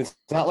backup. It's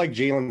not like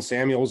Jalen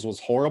Samuels was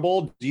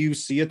horrible. Do you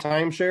see a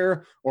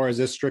timeshare, or is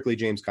this strictly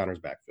James Conner's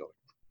backfield?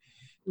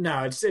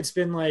 No, it's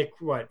been like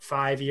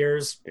 5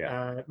 years.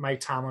 Yeah. Mike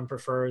Tomlin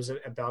prefers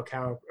a bell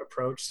cow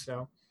approach,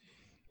 so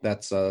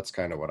that's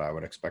kind of what I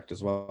would expect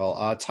as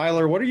well.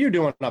 Tyler, what are you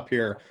doing up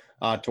here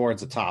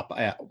towards the top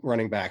at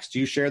running backs?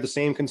 Do you share the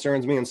same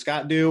concerns me and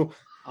Scott do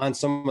on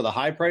some of the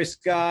high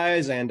priced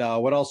guys? And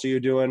what else are you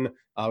doing?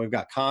 We've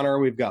got Connor,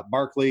 we've got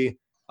Barkley.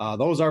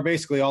 Those are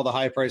basically all the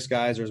high priced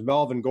guys. There's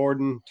Melvin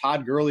Gordon,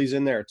 Todd Gurley's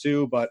in there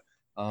too, but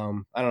I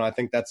don't know. I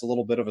think that's a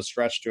little bit of a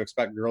stretch to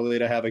expect Gurley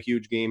to have a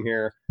huge game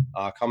here.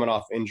 Coming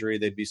off injury,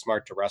 they'd be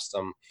smart to rest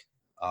him.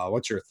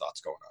 What's your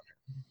thoughts going on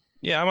here?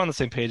 Yeah, I'm on the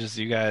same page as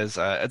you guys.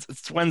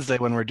 It's Wednesday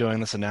when we're doing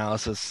this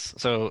analysis,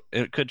 so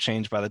it could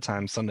change by the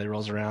time Sunday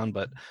rolls around.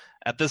 But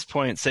at this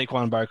point,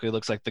 Saquon Barkley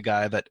looks like the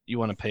guy that you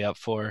want to pay up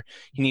for.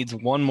 He needs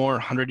one more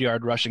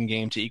 100-yard rushing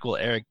game to equal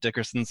Eric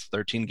Dickerson's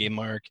 13-game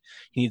mark.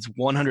 He needs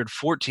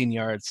 114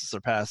 yards to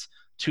surpass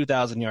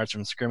 2,000 yards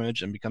from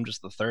scrimmage and become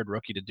just the third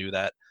rookie to do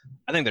that.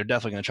 I think they're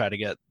definitely going to try to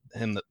get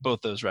him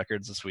both those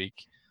records this week.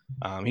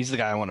 He's the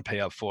guy I want to pay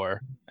up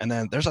for. And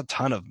then there's a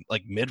ton of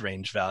like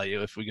mid-range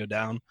value if we go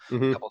down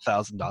a couple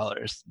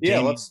 $1,000. Yeah,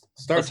 let's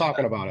start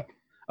talking about it.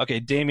 Okay,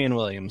 Damian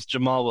Williams,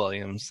 Jamal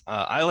Williams.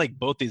 I like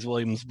both these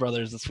Williams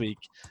brothers this week.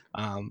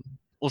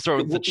 We'll start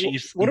with the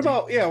Chiefs. What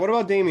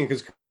about Damian?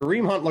 Because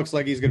Kareem Hunt looks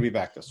like he's going to be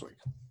back this week.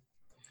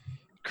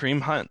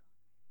 Kareem Hunt.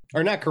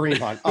 Or not Kareem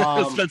Hunt.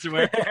 Spencer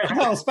Ware.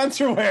 No,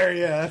 Spencer Ware.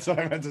 Yeah, that's what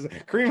I meant to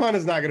say. Kareem Hunt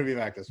is not going to be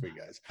back this week,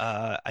 guys.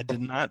 I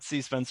did not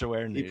see Spencer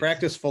Ware news. He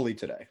practiced fully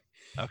today.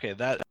 Okay,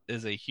 that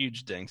is a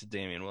huge ding to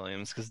Damian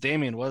Williams because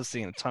Damian was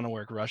seeing a ton of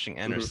work rushing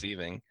and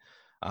receiving.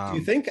 Do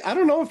you think? I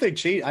don't know if they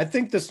cheat. I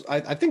think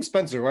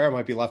Spencer Ware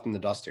might be left in the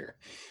dust here.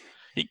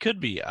 He could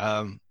be.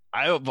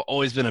 I've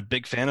always been a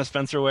big fan of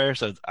Spencer Ware,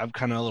 so I'm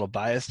kind of a little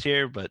biased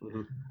here. But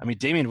I mean,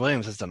 Damian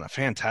Williams has done a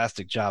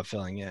fantastic job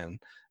filling in.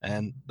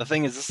 And the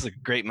thing is, this is a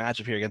great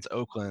matchup here against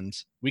Oakland.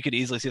 We could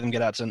easily see them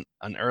get out to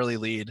an early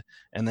lead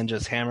and then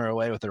just hammer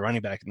away with their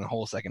running back in the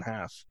whole second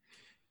half.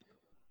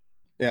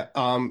 Yeah.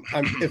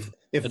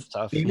 If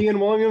Damian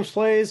Williams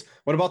plays,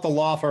 what about the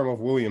law firm of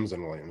Williams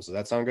and Williams? Does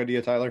that sound good to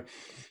you, Tyler?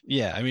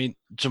 Yeah, I mean,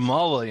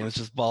 Jamal Williams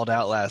just balled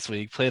out last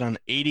week, played on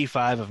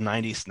 85 of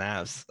 90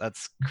 snaps.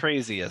 That's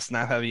crazy, a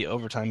snap-heavy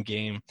overtime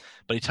game.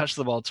 But he touched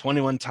the ball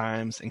 21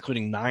 times,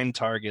 including 9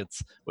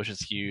 targets, which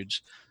is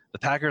huge. The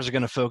Packers are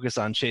going to focus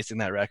on chasing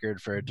that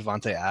record for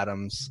Devontae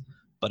Adams.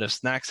 But if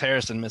Snacks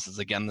Harrison misses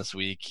again this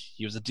week,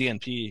 he was a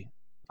DNP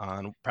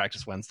on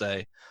practice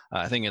Wednesday.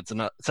 I think it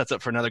sets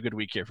up for another good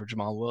week here for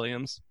Jamal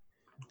Williams.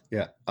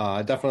 Yeah,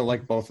 I definitely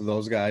like both of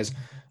those guys.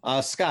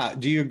 Scott,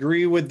 do you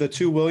agree with the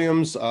two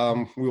Williams?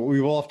 We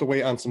will have to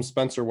wait on some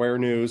Spencer Ware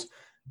news.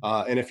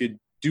 And if you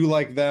do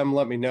like them,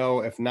 let me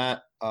know. If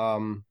not, I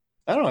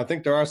don't know. I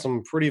think there are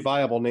some pretty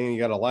viable names. You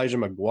got Elijah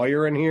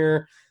McGuire in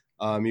here.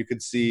 You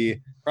could see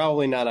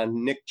probably not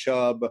on Nick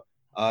Chubb,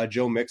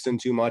 Joe Mixon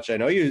too much. I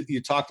know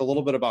you talked a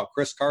little bit about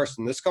Chris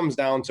Carson. This comes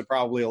down to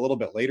probably a little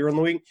bit later in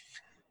the week.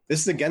 This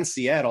is against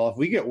Seattle. If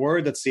we get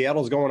word that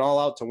Seattle's going all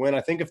out to win,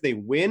 I think if they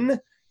win,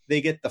 they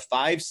get the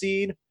 5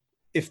 seed.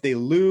 If they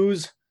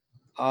lose,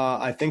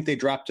 I think they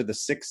drop to the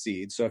 6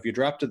 seed. So if you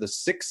drop to the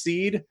 6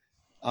 seed,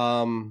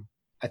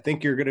 I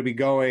think you're going to be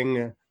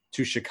going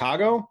to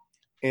Chicago.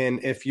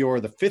 And if you're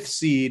the 5th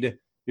seed,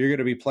 you're going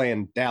to be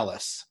playing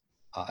Dallas.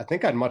 I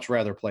think I'd much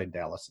rather play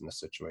Dallas in this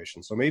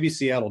situation. So maybe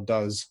Seattle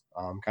does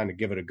kind of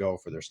give it a go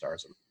for their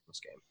stars in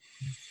this game.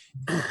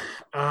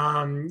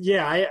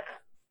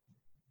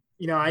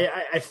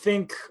 I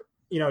think,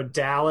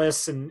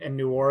 Dallas and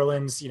New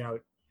Orleans,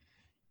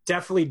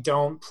 definitely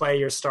don't play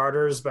your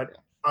starters, but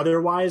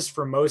otherwise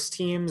for most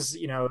teams,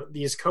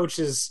 these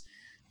coaches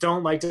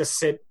don't like to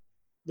sit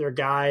their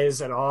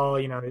guys at all,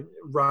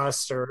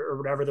 rust or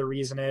whatever the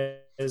reason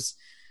is.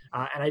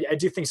 And I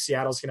do think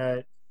Seattle's going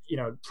to,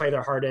 play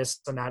their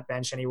hardest and not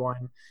bench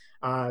anyone.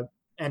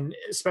 And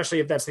especially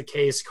if that's the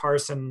case,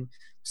 Carson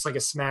is like a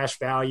smash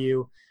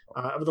value.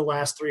 Over the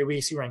last 3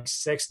 weeks, he ranked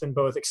 6th in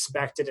both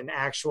expected and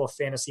actual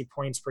fantasy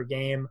points per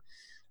game.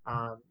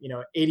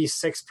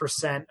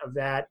 86% of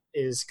that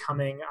is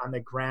coming on the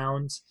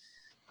ground.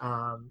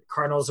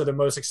 Cardinals are the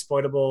most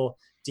exploitable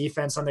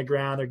defense on the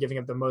ground. They're giving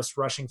up the most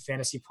rushing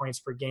fantasy points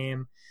per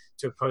game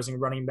to opposing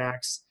running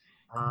backs.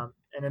 And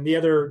then the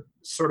other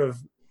sort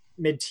of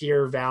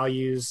mid-tier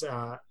values,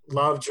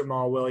 love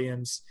Jamal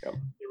Williams. Yep.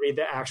 You read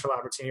the actual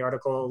opportunity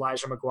article,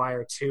 Elijah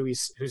McGuire too,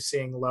 who's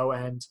seeing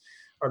low-end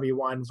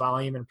RB1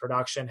 volume and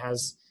production,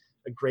 has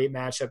a great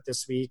matchup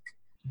this week.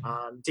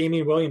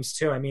 Damian Williams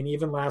too. I mean,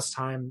 even last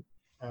time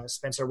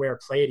Spencer Ware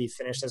played, he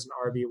finished as an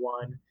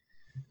RB1.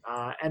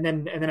 And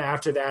then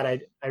after that,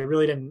 I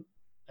really didn't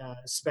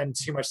spend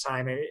too much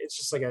time. It's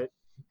just like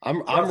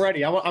I'm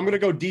ready. I'm going to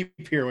go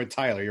deep here with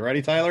Tyler. You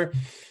ready, Tyler?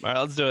 All right,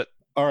 let's do it.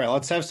 All right,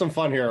 let's have some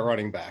fun here at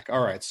running back.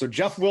 All right, so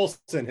Jeff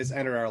Wilson has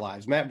entered our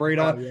lives. Matt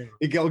Breida,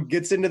 he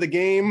gets into the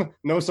game.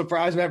 No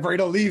surprise, Matt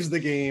Breida leaves the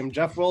game.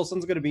 Jeff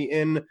Wilson's going to be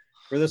in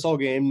for this whole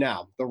game.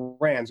 Now, the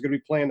Rams are going to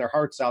be playing their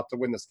hearts out to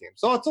win this game.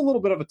 So it's a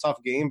little bit of a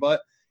tough game, but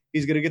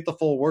he's going to get the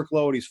full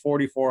workload. He's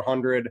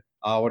 4,400.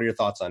 What are your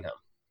thoughts on him?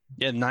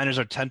 Yeah, Niners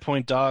are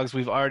 10-point dogs.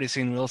 We've already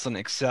seen Wilson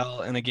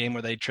excel in a game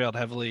where they trailed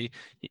heavily.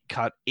 He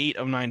caught 8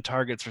 of 9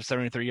 targets for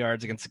 73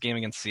 yards against the game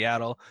against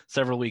Seattle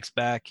several weeks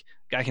back.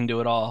 Guy can do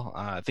it all.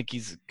 I think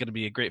he's going to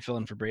be a great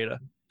fill-in for Breida.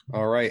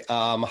 All right.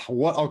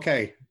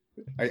 Okay.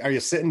 Are you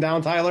sitting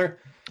down, Tyler?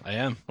 I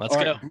am. Let's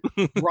go.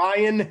 Right.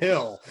 Brian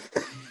Hill.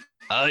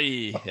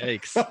 Ay,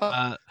 yikes.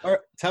 All right.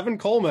 Tevin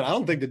Coleman. I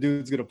don't think the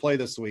dude's going to play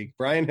this week.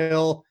 Brian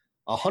Hill,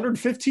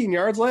 115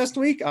 yards last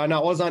week. Now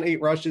it was on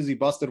 8 rushes. He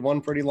busted one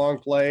pretty long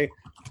play.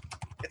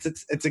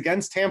 It's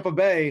against Tampa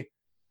Bay.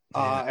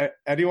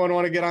 Anyone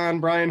want to get on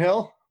Brian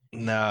Hill?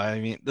 No, I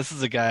mean, this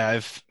is a guy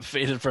I've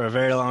faded for a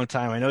very long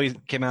time. I know he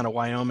came out of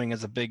Wyoming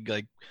as a big,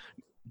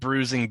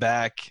 bruising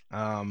back.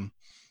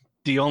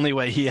 The only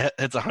way he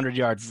hits 100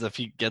 yards is if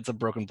he gets a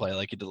broken play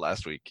like he did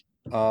last week.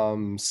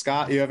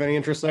 Scott, you have any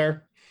interest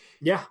there?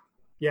 Yeah,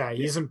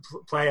 he's in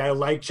play. I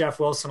like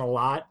Jeff Wilson a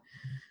lot.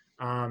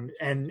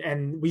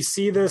 And we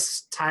see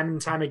this time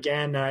and time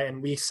again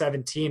in Week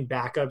 17,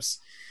 backups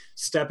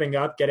stepping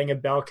up, getting a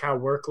bell cow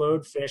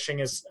workload, finishing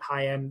as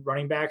high-end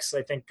running backs.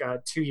 I think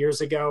 2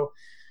 years ago,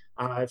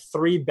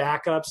 3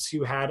 backups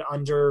who had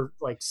under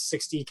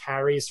 60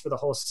 carries for the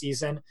whole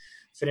season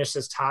finished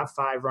as top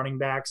 5 running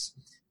backs.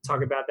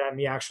 Talk about that in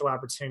the actual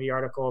opportunity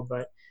article.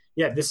 But,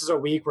 yeah, this is a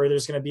week where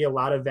there's going to be a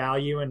lot of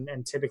value,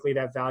 and typically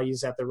that value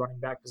is at the running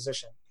back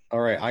position. All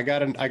right, I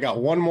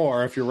got one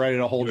more if you're ready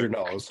to hold your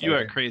nose. You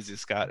are crazy,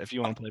 Scott, if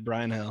you want to play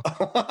Brian Hill.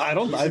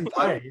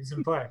 He's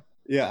in play.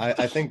 Yeah,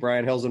 I think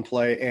Brian Hill's in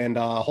play. And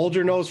hold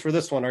your nose for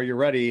this one. Are you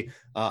ready?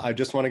 I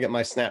just want to get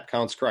my snap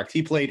counts correct.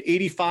 He played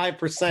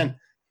 85%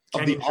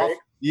 of the off.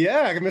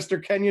 Yeah,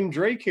 Mr. Kenyon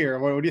Drake here.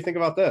 What do you think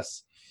about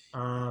this?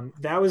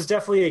 That was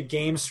definitely a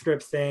game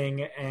script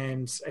thing,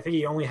 and I think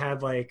he only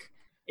had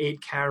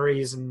 8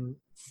 carries and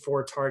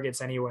 4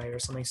 targets anyway, or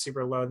something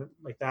super low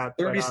like that.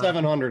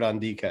 3,700 on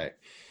DK.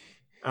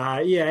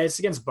 Yeah, it's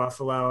against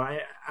Buffalo.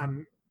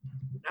 I'm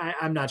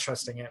not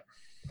trusting it.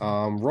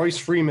 Royce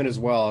Freeman as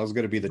well is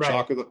going to be the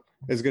chalk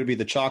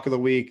of the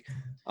week.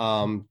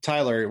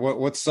 Tyler,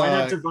 what's why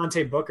not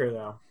Devontae Booker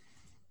though?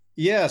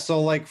 Yeah,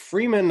 so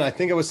Freeman, I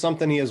think it was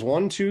something he has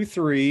 1, 2,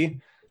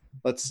 3.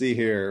 Let's see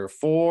here,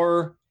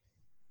 4,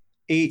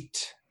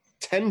 8,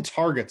 10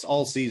 targets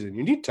all season.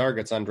 You need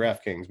targets on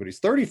DraftKings, but he's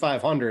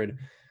 3,500.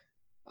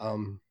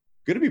 Going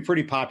to be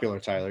pretty popular,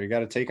 Tyler. You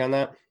got a take on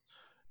that?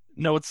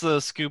 No, what's the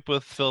scoop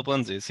with Philip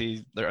Lindsay? Is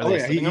he?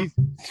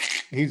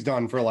 He's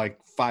done for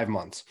 5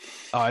 months.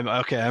 Oh,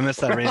 okay. I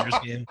missed that Rangers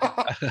game.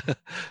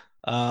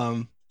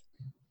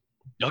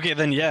 Okay,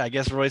 then yeah, I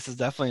guess Royce is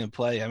definitely in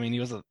play. I mean, he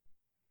was a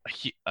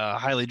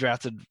highly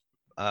drafted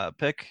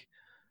pick.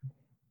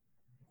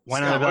 Why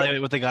not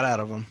evaluate what they got out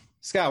of him?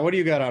 Scott, what do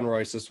you got on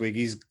Royce this week?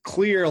 He's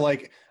clear.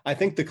 I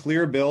think the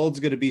clear build's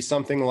going to be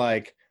something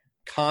like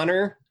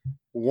Connor,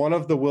 one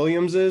of the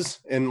Williamses,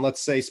 and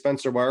let's say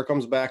Spencer Ware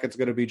comes back, it's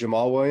going to be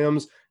Jamal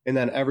Williams, and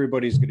then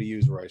everybody's going to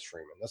use Royce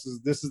Freeman. This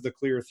is the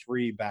clear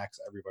 3 backs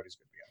everybody's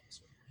going to be on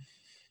this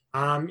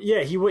week.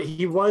 Yeah,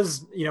 he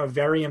was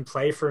very in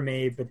play for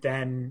me, but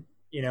then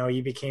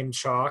he became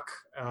chalk,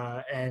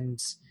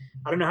 and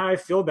I don't know how I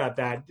feel about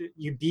that.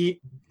 You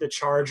beat the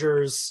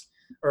Chargers,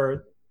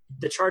 or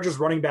the Chargers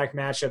running back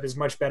matchup is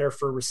much better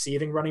for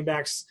receiving running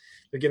backs.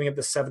 They're giving up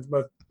the 7th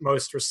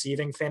most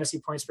receiving fantasy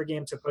points per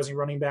game to opposing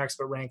running backs,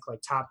 but rank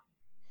top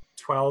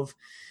 12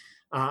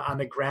 on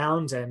the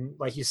ground. And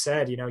like you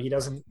said, he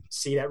doesn't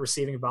see that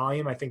receiving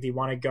volume. I think they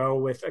want to go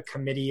with a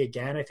committee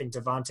again. I think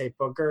Devontae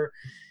Booker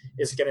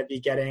is going to be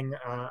getting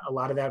a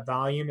lot of that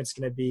volume. It's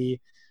going to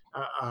be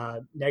a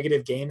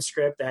negative game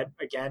script that,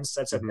 again,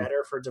 sets it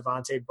better for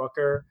Devontae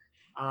Booker.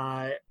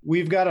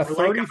 We've got a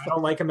 30. I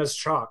don't like him as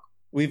chalk.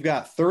 We've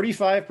got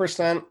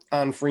 35%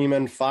 on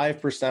Freeman,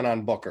 5%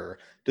 on Booker.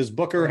 Does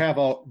Booker have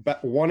a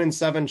 1 in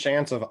 7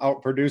 chance of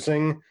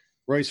outproducing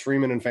Royce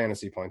Freeman in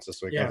fantasy points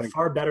this week? Yeah,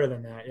 far better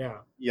than that. Yeah.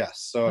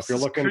 Yes. So if you're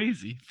looking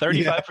crazy,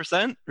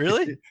 35%,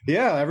 really?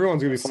 Yeah,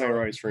 everyone's gonna be playing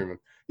Royce Freeman.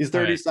 He's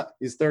 30. Right.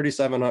 He's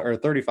 3,700 or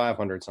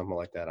 3,500, something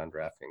like that on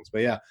DraftKings.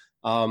 But yeah,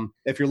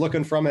 if you're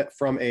looking from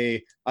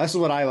a, this is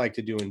what I like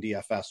to do in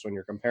DFS when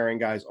you're comparing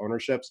guys'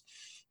 ownerships.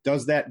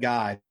 does that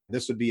guy,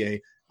 this would be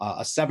a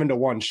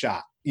 7-1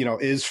 shot.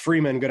 Is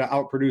Freeman going to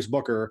outproduce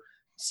Booker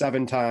 6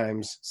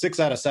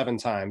 out of 7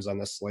 times on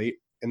this slate?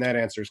 And that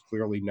answer is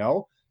clearly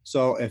no.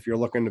 So if you're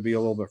looking to be a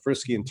little bit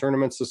frisky in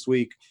tournaments this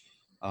week,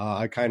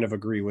 I kind of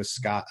agree with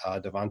Scott.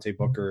 Devontae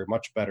Booker,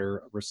 much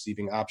better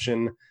receiving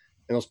option.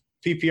 And those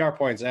PPR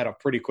points add up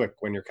pretty quick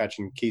when you're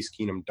catching Case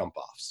Keenum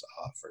dump-offs,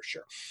 for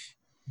sure.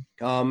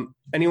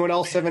 Anyone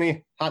else have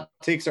any hot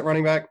takes at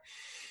running back?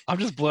 I'm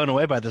just blown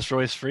away by this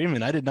Royce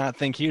Freeman. I did not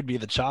think he would be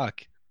the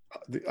chalk.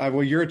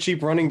 Well, you're a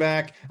cheap running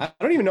back. I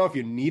don't even know if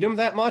you need him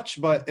that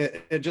much, but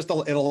it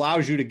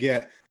allows you to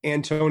get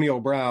Antonio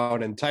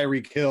Brown and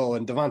Tyreek Hill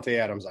and Devontae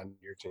Adams on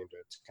your team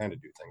to kind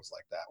of do things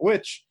like that,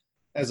 which,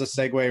 as a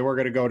segue, we're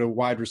going to go to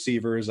wide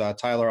receivers.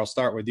 Tyler, I'll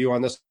start with you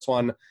on this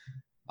one.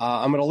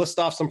 I'm going to list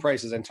off some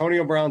prices.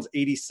 Antonio Brown's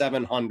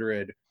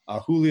 $8,700.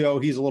 Julio,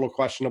 he's a little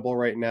questionable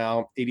right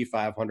now,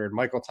 $8,500.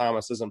 Michael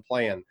Thomas isn't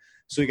playing.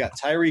 So you got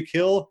Tyreek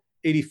Hill,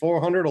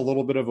 $8,400, a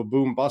little bit of a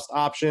boom-bust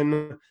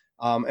option.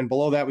 And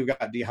below that, we've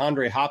got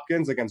DeAndre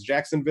Hopkins against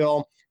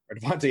Jacksonville, or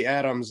Devontae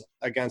Adams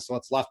against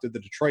what's left of the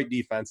Detroit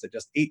defense at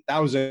just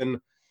 $8,000.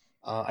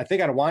 I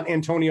think I'd want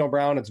Antonio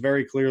Brown. It's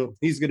very clear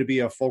he's going to be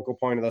a focal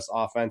point of this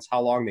offense.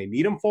 How long they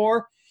need him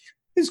for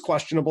is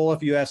questionable,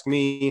 if you ask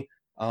me.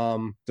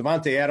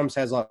 Devontae Adams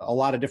has a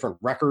lot of different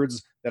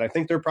records that I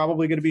think they're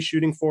probably going to be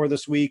shooting for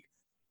this week.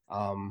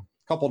 A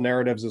couple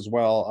narratives as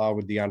well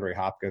with DeAndre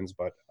Hopkins.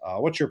 But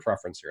what's your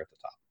preference here at the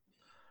top?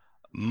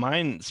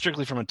 Mine,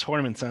 strictly from a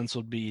tournament sense,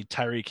 would be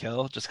Tyreek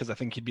Hill, just because I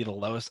think he'd be the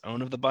lowest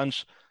owned of the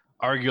bunch.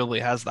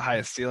 Arguably has the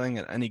highest ceiling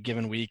at any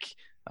given week.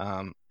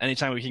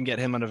 Anytime we can get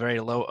him on a very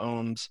low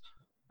owned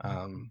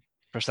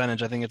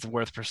percentage, I think it's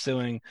worth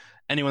pursuing.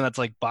 Anyone that's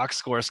like box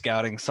score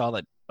scouting saw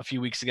that a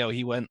few weeks ago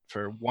he went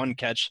for 1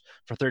 catch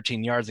for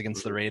 13 yards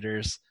against the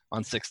Raiders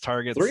on 6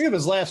 targets. 3 of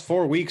his last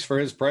 4 weeks for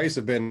his price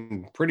have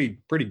been pretty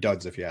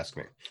duds, if you ask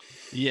me.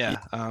 Yeah,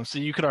 so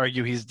you could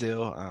argue he's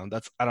due.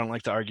 I don't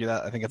like to argue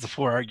that. I think it's a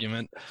poor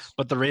argument.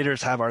 But the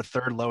Raiders have our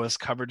 3rd lowest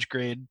coverage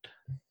grade.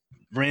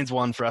 Remains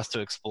one for us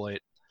to exploit.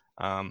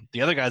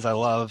 The other guys I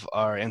love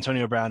are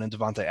Antonio Brown and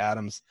Devontae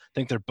Adams. I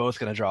think they're both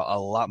going to draw a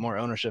lot more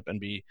ownership and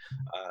be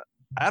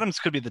Adams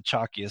could be the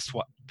chalkiest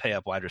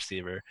pay-up wide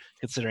receiver,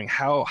 considering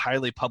how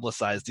highly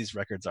publicized these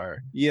records are.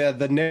 Yeah,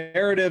 the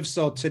narrative.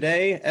 So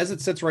today, as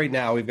it sits right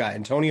now, we've got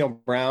Antonio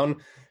Brown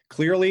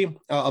clearly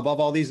above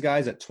all these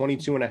guys at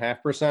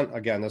 22.5%.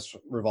 Again, this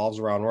revolves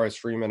around Royce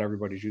Freeman.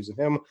 Everybody's using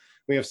him.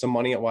 We have some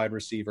money at wide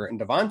receiver. And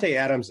Devontae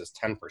Adams is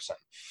 10%.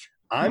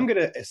 I'm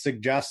going to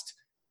suggest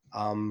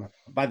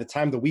by the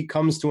time the week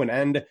comes to an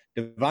end,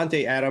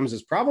 Devontae Adams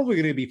is probably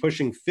going to be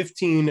pushing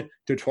 15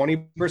 to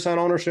 20%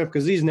 ownership,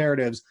 because these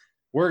narratives,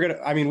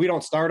 we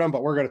don't start them,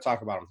 but we're going to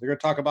talk about them. They're going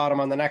to talk about them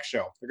on the next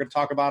show. They're going to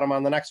talk about them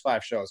on the next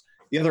 5 shows.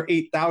 The other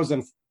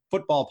 8,000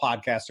 football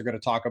podcasts are going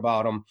to talk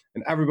about them,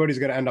 and everybody's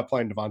going to end up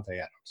playing Devontae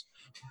Adams.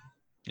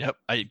 Yep,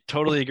 I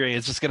totally agree.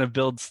 It's just going to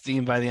build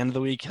steam by the end of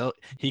the week.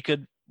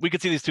 We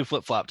could see these two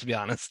flip-flop, to be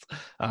honest.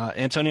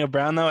 Antonio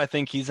Brown, though, I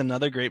think he's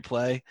another great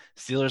play.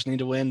 Steelers need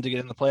to win to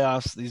get in the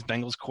playoffs. These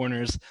Bengals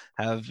corners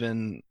have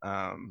been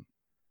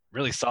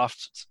really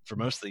soft for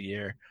most of the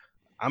year.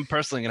 I'm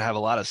personally going to have a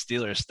lot of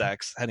Steelers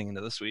stacks heading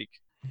into this week.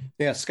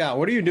 Yeah, Scott,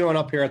 what are you doing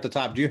up here at the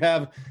top? Do you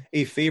have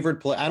a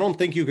favorite play? I don't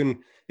think you can.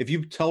 If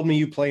you tell me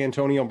you play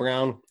Antonio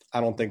Brown, I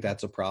don't think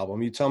that's a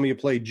problem. You tell me you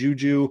play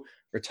Juju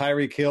or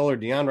Tyreek Hill or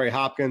DeAndre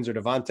Hopkins or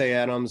Devontae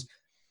Adams,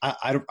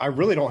 I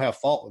really don't have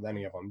fault with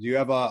any of them. Do you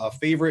have a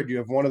favorite? Do you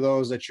have one of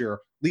those that you're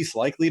least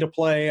likely to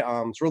play?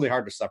 It's really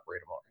hard to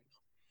separate them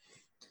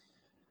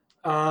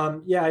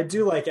all. Yeah, I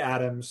do like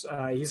Adams.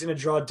 He's going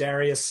to draw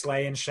Darius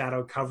Slay in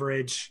shadow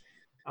coverage.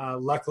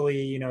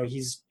 Luckily,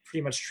 he's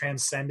pretty much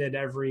transcended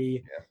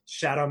every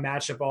shadow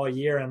matchup all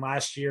year. And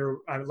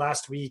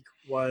last week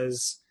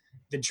was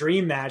the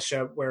dream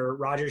matchup where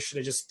Rodgers should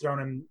have just thrown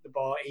him the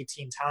ball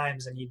 18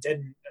 times, and he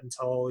didn't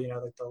until the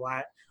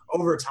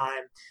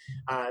overtime.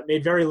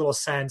 Made very little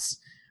sense.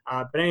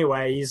 But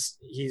anyway,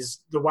 he's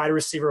the wide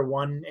receiver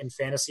 1 in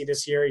fantasy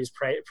this year. He's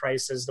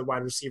priced as the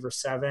wide receiver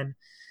 7.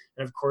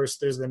 And of course,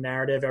 there's the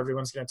narrative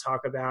everyone's going to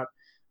talk about.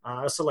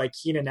 Also like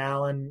Keenan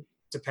Allen,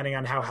 depending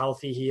on how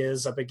healthy he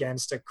is, up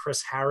against a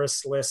Chris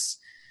Harris-less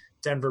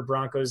Denver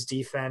Broncos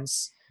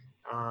defense.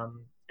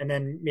 And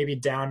then maybe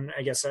down,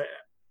 I guess, a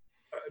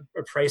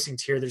pricing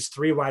tier. There's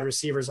 3 wide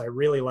receivers I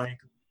really like,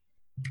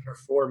 or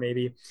 4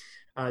 maybe.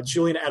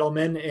 Julian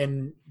Edelman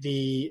in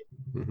the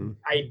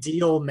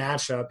ideal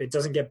matchup. It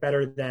doesn't get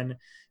better than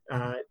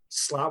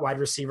slot wide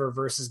receiver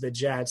versus the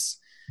Jets.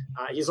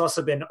 He's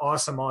also been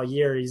awesome all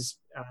year. He's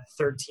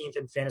 13th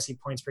in fantasy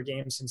points per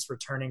game since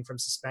returning from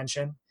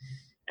suspension.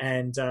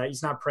 And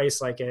he's not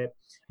priced like it.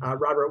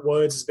 Robert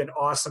Woods has been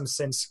awesome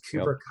since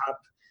Cooper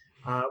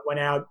Kupp went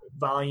out,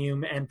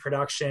 volume and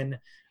production.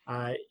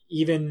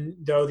 Even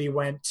though they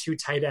went 2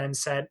 tight end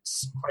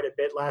sets quite a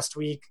bit last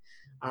week,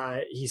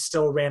 he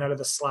still ran out of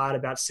the slot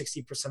about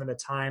 60% of the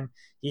time.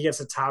 He gets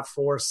a top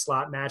 4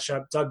 slot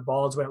matchup. Doug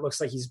Baldwin, it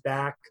looks like he's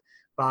back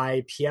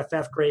by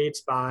PFF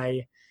grades,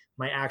 by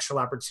my actual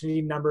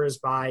opportunity numbers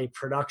by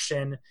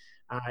production.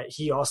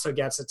 He also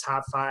gets a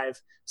top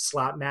 5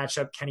 slot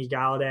matchup. Kenny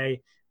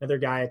Galladay, another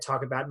guy I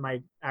talk about in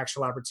my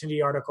actual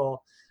opportunity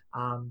article.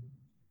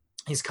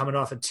 He's coming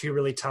off of 2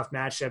 really tough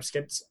matchups,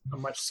 gets a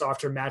much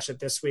softer matchup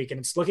this week. And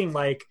it's looking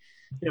like,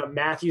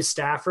 Matthew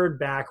Stafford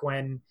back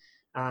when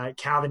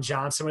Calvin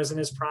Johnson was in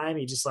his prime.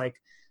 He just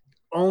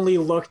only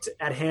looked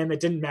at him. It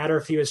didn't matter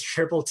if he was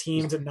triple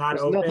teamed and not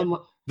open.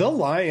 The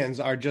Lions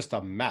are just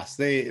a mess.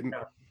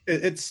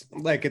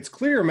 It's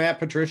clear Matt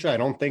Patricia. I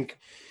don't think,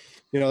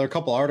 there are a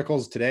couple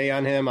articles today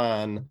on him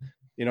on,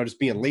 just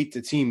being late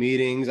to team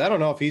meetings. I don't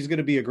know if he's going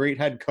to be a great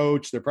head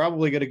coach. They're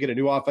probably going to get a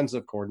new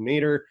offensive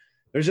coordinator.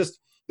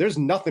 There's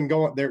nothing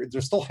going there.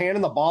 They're still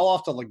handing the ball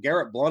off to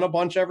LeGarrette Blount a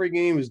bunch every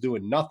game, who's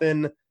doing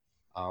nothing.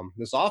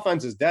 This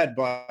offense is dead,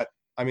 but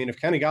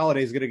if Kenny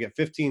Galladay is going to get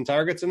 15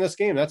 targets in this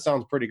game, that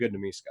sounds pretty good to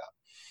me, Scott.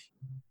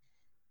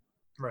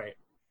 Right.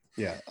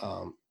 Yeah.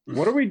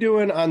 What are we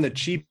doing on the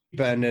cheap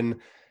end? And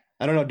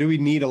I don't know, do we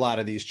need a lot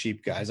of these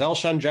cheap guys?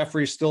 Alshon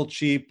Jeffrey's still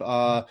cheap.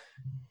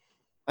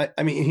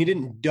 He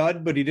didn't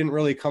dud, but he didn't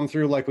really come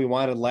through like we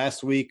wanted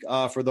last week.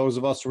 For those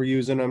of us who were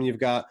using him, you've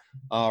got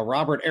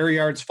Robert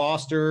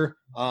Foster,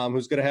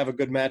 who's going to have a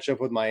good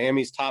matchup with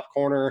Miami's top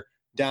corner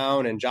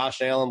down, and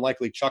Josh Allen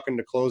likely chucking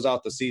to close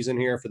out the season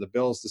here for the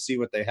Bills to see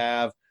what they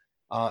have.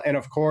 And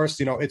of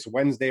course, it's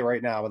Wednesday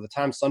right now. By the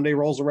time Sunday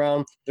rolls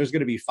around, there's going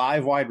to be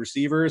 5 wide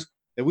receivers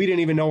that we didn't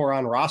even know were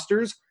on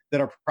rosters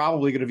that are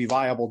probably going to be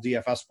viable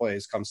DFS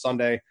plays come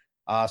Sunday.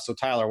 So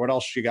Tyler, what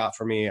else you got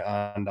for me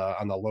on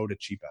the loaded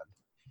cheap end?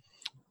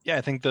 Yeah,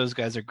 I think those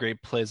guys are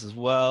great plays as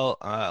well.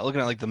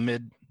 Looking at the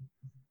mid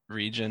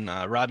region,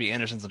 Robbie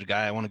Anderson's a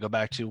guy I want to go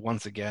back to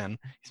once again.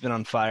 He's been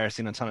on fire,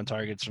 seen a ton of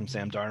targets from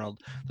Sam Darnold.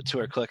 The 2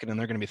 are clicking, and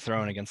they're going to be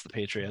thrown against the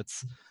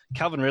Patriots.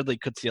 Calvin Ridley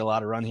could see a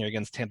lot of run here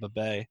against Tampa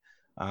Bay.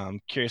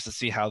 Curious to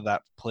see how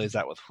that plays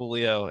out with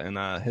Julio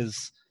and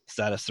his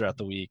status throughout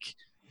the week.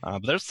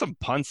 But there's some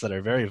punts that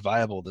are very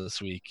viable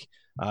this week.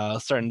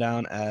 Starting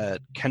down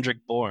at Kendrick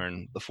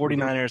Bourne. The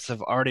 49ers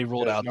have already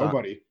ruled out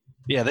nobody.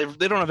 They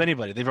don't have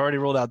anybody. They've already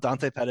ruled out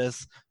Dante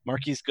Pettis.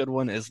 Marquise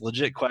Goodwin is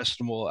legit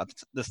questionable at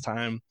this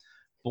time.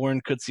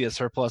 Bourne could see a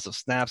surplus of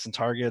snaps and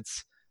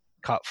targets.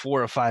 Caught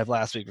 4 of 5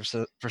 last week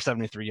for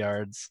 73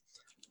 yards.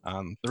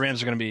 The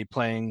Rams are going to be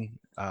playing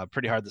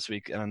pretty hard this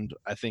week, and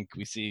I think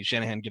we see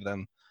Shanahan give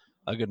them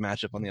a good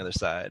matchup on the other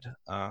side.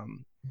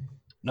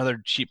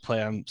 Another cheap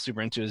play I'm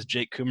super into is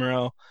Jake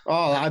Kumaro.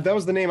 Oh, that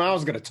was the name I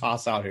was going to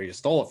toss out here. You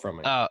stole it from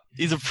me.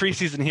 He's a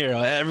preseason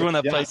hero. Everyone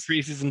that played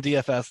preseason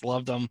DFS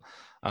loved him.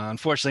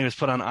 Unfortunately, he was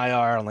put on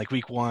IR on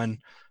week 1,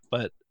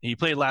 but he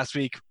played last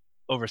week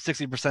over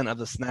 60% of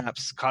the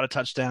snaps, caught a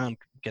touchdown,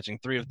 catching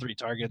 3 of 3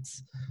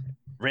 targets.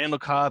 Randall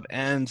Cobb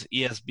and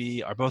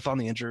ESB are both on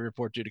the injury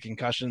report due to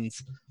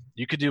concussions.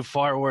 You could do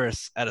far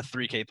worse at a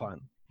 3K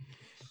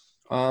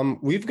punt.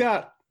 We've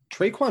got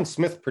Traquan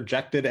Smith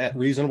projected at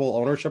reasonable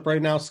ownership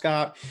right now,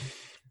 Scott.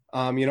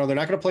 They're not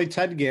going to play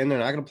Ted Ginn. They're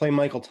not going to play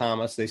Michael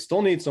Thomas. They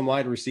still need some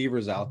wide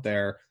receivers out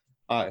there.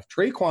 If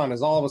Traquan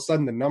is all of a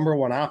sudden the number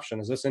 1 option,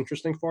 is this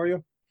interesting for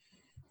you?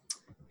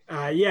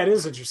 Yeah, it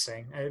is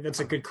interesting. That's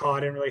a good call. I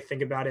didn't really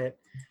think about it.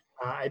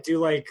 I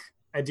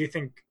do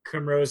think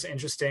Kumaro is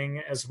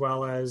interesting, as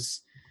well as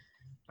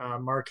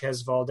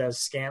Marquez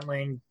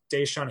Valdez-Scantling.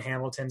 Deshaun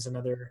Hamilton's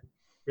another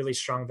really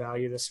strong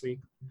value this week.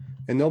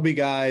 And there'll be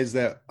guys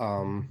that,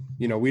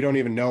 we don't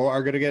even know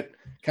are going to get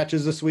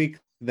catches this week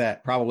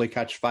that probably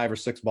catch 5 or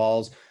 6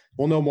 balls.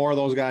 We'll know more of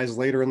those guys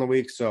later in the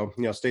week. So,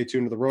 stay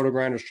tuned to the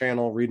Roto-Grinders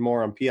channel, read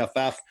more on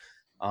PFF.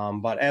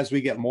 But as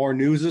we get more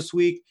news this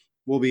week,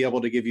 we'll be able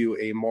to give you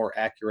a more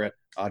accurate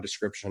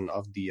description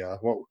of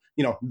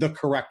the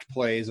correct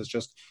plays. It's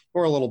just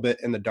we're a little bit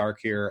in the dark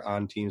here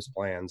on teams'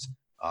 plans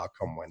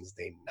come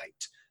Wednesday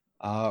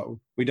night.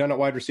 We done at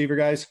wide receiver,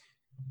 guys?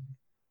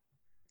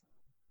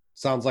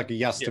 Sounds like a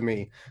yes to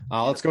me.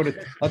 Let's go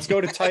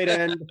to tight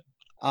end.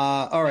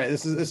 All right,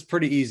 this is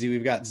pretty easy.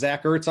 We've got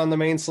Zach Ertz on the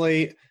main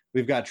slate.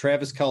 We've got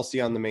Travis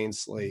Kelce on the main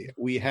slate.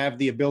 We have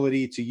the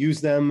ability to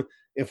use them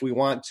if we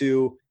want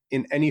to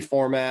in any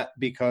format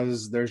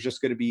because there's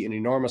just going to be an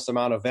enormous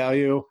amount of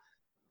value.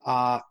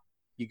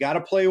 You got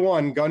to play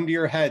one. Gun to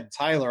your head.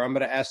 Tyler, I'm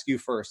going to ask you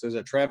first. Is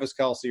it Travis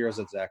Kelce or is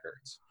it Zach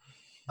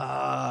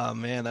Ertz?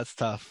 Man, that's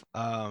tough.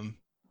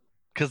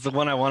 Because the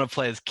one I want to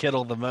play is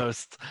Kittle the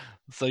most.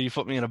 So you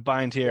put me in a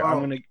bind here.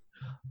 Wow.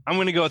 I'm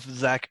going to go with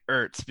Zach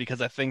Ertz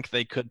because I think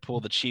they could pull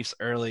the Chiefs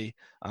early.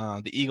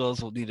 The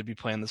Eagles will need to be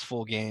playing this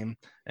full game.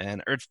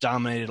 And Ertz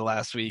dominated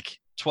last week,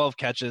 12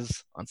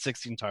 catches on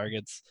 16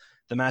 targets.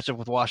 The matchup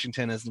with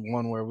Washington is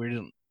one where we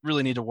didn't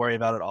really need to worry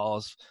about it all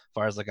as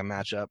far as a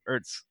matchup.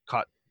 Ertz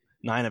caught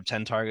 9 of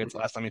 10 targets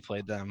last time he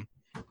played them.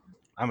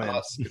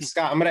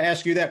 Scott, I'm going to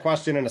ask you that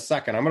question in a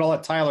second. I'm going to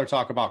let Tyler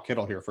talk about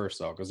Kittle here first,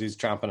 though, because he's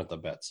chomping at the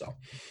bit. So,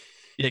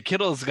 yeah,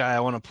 Kittle's the guy I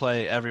want to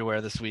play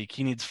everywhere this week.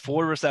 He needs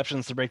 4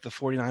 receptions to break the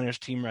 49ers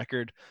team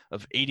record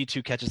of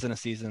 82 catches in a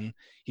season.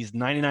 He's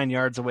 99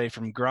 yards away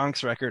from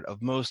Gronk's record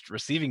of most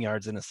receiving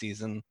yards in a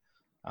season.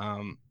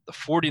 The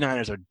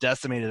 49ers are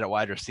decimated at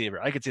wide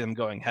receiver. I could see them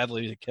going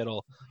heavily to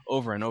Kittle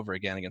over and over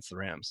again against the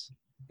Rams.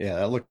 Yeah,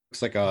 that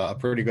looks like a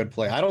pretty good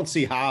play. I don't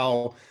see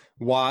how.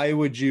 Why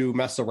would you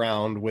mess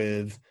around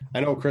with? I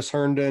know Chris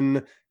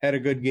Herndon had a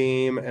good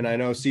game, and I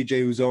know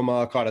CJ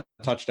Uzomah caught a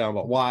touchdown,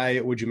 but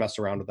why would you mess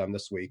around with them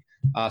this week?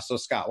 So,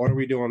 Scott, what are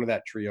we doing with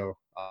that trio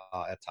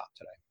at top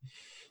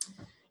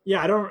today?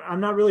 Yeah,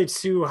 I'm not really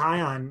too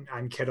high on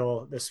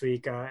Kittle this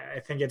week.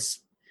 I think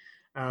it's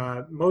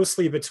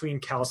mostly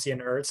between Kelce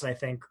and Ertz, and I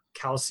think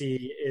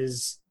Kelce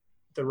is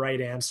the right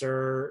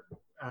answer.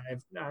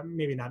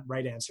 Maybe not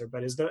right answer,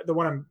 but is the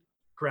one I'm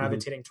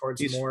gravitating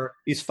towards more.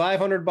 He's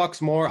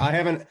 $500 more. I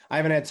haven't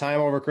had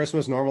time over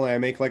Christmas. Normally I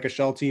make like a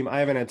shell team. I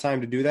haven't had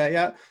time to do that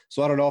yet.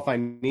 So I don't know if I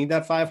need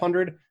that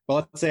 500, but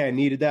let's say I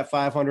needed that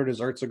 500. Is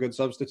Ertz a good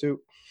substitute?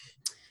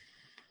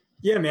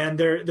 Yeah, man,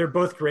 they're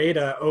both great.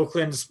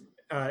 Oakland's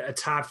a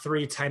top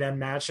 3 tight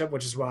end matchup,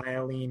 which is why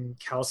I lean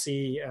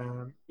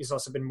Kelce. He's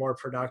also been more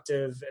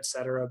productive, et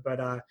cetera. But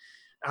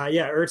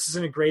yeah, Ertz is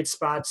in a great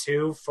spot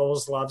too.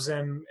 Foles loves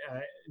him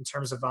in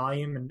terms of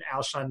volume, and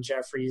Alshon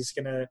Jeffrey's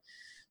going to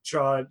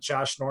draw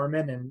Josh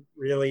Norman, and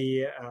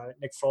really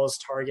Nick Foles'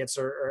 targets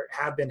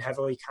have been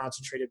heavily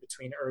concentrated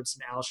between Ertz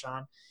and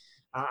Alshon.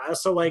 I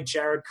also like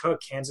Jared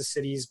Cook. Kansas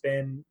City's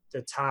been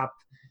the top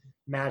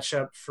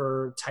matchup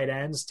for tight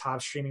ends,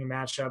 top streaming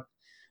matchup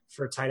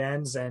for tight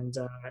ends, and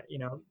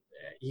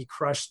he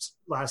crushed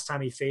last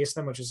time he faced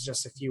them, which was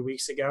just a few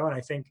weeks ago. And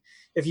I think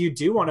if you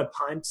do want to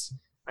punt,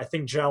 I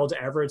think Gerald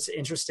Everett's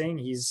interesting.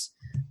 He's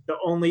the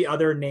only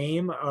other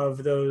name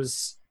of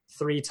those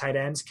 3 tight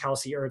ends,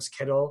 Kelce, Ertz,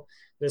 Kittle,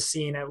 that's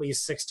seen at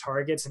least 6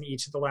 targets in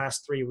each of the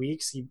last 3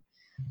 weeks. He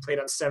played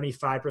on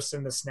 75%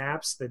 of the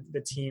snaps.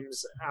 The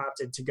teams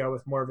opted to go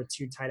with more of a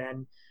 2 tight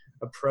end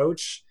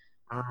approach.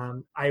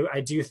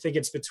 I do think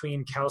it's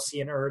between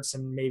Kelce and Ertz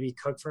and maybe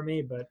Cook for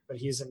me, but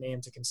he's a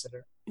name to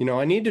consider.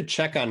 I need to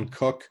check on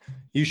Cook.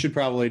 You should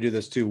probably do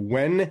this too.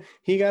 When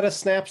he got his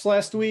snaps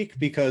last week,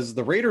 because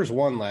the Raiders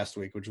won last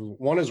week, which was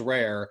 1 is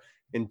rare,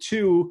 and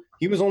 2,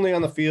 he was only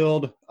on the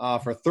field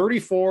for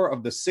 34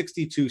 of the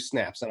 62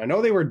 snaps. And I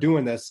know they were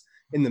doing this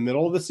in the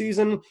middle of the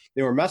season.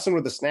 They were messing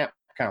with the snap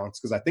counts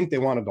because I think they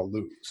wanted to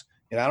lose.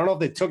 And I don't know if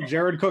they took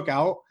Jared Cook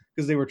out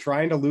because they were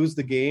trying to lose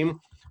the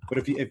game.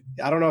 But if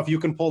I don't know if you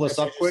can pull this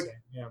up quick.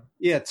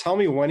 Yeah, tell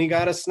me when he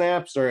got his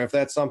snaps, or if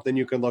that's something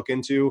you can look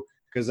into,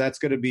 because that's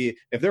going to be,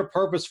 if they're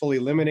purposefully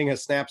limiting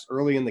his snaps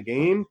early in the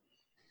game,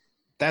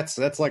 that's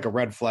like a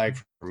red flag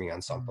for me on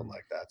something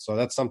like that. So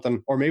that's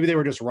something, or maybe they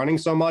were just running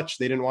so much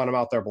they didn't want him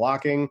out there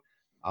blocking.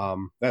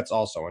 That's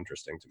also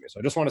interesting to me.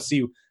 So I just want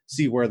to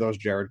see where those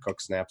Jared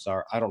Cook snaps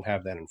are. I don't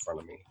have that in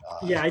front of me.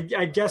 Yeah,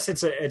 I guess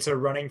it's a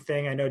running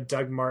thing. I know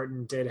Doug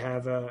Martin did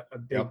have a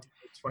big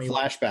 21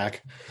 flashback.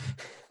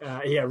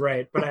 Yeah,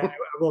 right. But I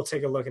will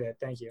take a look at it.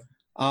 Thank you.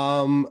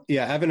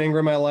 Yeah, Evan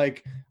Ingram I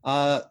like.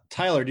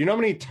 Tyler, do you know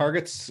how many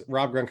targets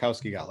Rob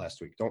Gronkowski got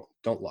last week?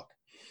 Don't look.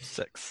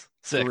 6.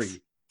 3.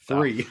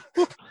 Oh,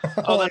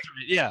 that's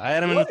right. Yeah, I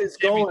had him. What is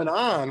going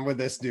on with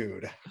this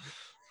dude?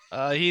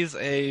 He's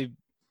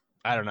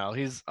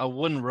he's a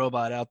wooden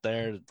robot out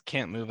there.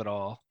 Can't move at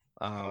all.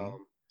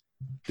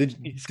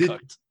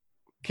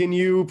 Can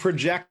you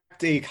project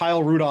a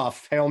Kyle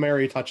Rudolph Hail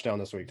Mary touchdown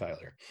this week,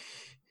 Tyler?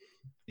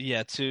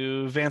 Yeah,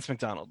 to Vance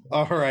McDonald.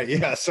 All right,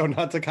 yeah. So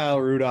not to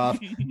Kyle Rudolph.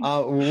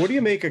 What do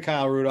you make of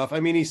Kyle Rudolph? I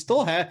mean,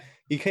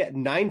 he had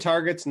 9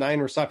 targets, 9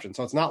 receptions.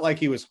 So it's not like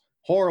he was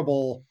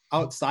horrible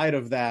outside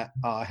of that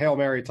Hail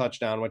Mary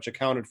touchdown, which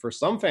accounted for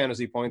some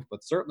fantasy points,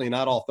 but certainly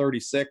not all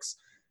 36.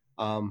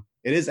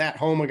 It is at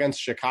home against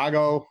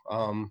Chicago,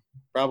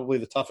 probably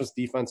the toughest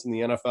defense in the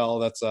NFL.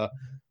 That's a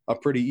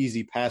pretty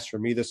easy pass for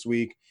me this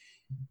week.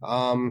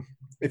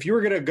 If you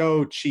were going to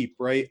go cheap,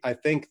 right, I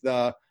think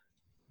the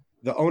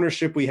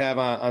ownership we have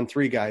on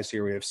 3 guys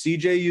here. We have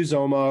CJ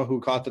Uzomah, who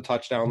caught the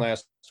touchdown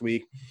last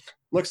week.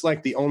 Looks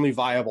like the only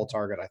viable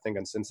target, I think,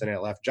 in Cincinnati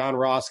left. John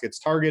Ross gets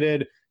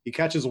targeted. He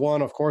catches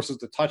one. Of course,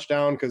 it's a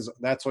touchdown because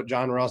that's what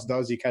John Ross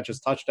does. He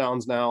catches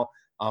touchdowns now,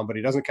 but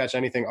he doesn't catch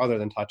anything other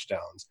than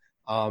touchdowns.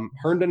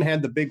 Herndon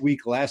had the big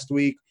week last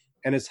week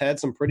and has had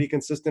some pretty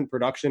consistent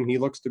production. He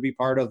looks to be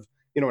part of,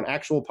 an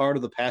actual part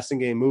of the passing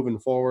game moving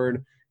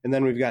forward. And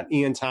then we've got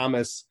Ian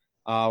Thomas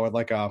with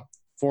like a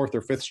 4th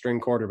or 5th string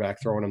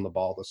quarterback throwing him the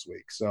ball this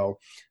week. So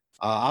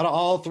out of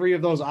all 3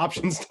 of those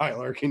options,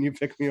 Tyler, can you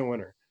pick me a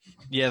winner?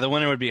 Yeah, the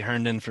winner would be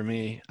Herndon for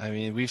me. I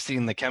mean, we've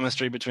seen the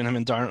chemistry between him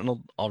and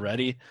Darnold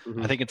already.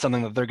 Mm-hmm. I think it's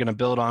something that they're going to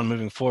build on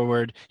moving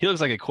forward. He looks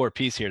like a core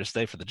piece here to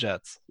stay for the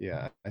Jets.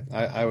 Yeah,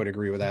 I would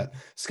agree with that.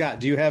 Scott,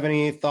 do you have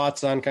any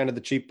thoughts on kind of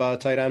the cheap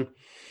tight end?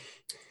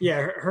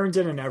 Yeah,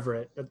 Herndon and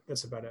Everett.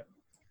 That's about it.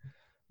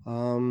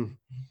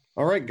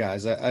 All right,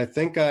 guys. I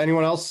think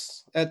anyone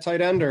else at tight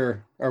end,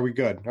 or are we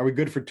good? Are we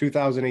good for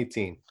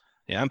 2018?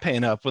 Yeah, I'm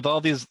paying up with all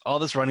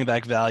this running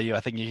back value. I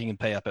think you can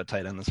pay up at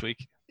tight end this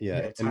week.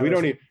 Yeah, and we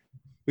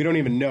don't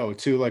even know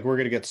too. Like, we're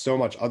going to get so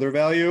much other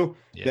value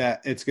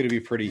that it's going to be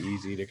pretty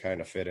easy to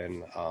kind of fit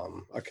in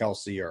a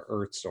Kelce or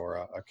Ertz or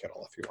a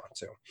Kittle if you want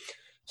to.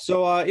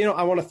 So,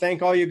 I want to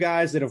thank all you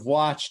guys that have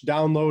watched,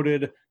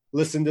 downloaded,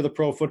 listened to the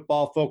Pro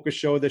Football Focus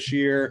show this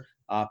year.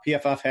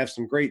 PFF have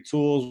some great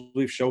tools.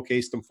 We've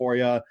showcased them for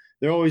you.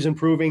 They're always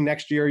improving.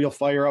 Next year, you'll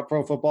fire up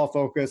Pro Football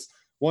Focus.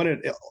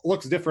 It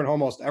looks different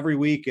almost every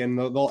week, and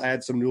they'll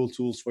add some new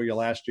tools for you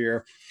last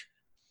year.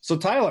 So,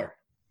 Tyler,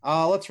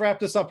 let's wrap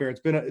this up here.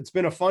 It's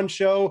been a fun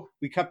show.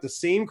 We kept the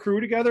same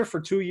crew together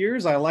for 2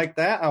 years. I like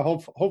that.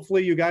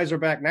 Hopefully you guys are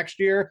back next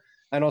year.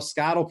 I know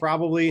Scott will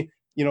probably,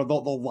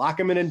 they'll lock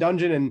him in a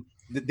dungeon and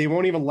they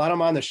won't even let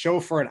him on the show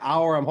for an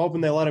hour. I'm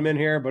hoping they let him in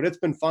here, but it's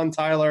been fun,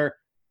 Tyler.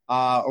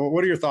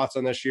 What are your thoughts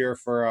on this year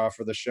for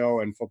the show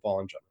and football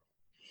in general?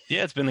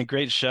 Yeah, it's been a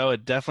great show.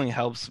 It definitely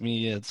helps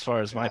me as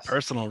far as my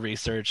personal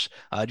research,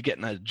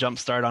 getting a jump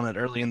start on it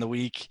early in the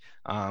week.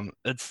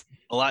 It's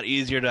a lot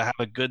easier to have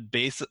a good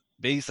base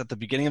at the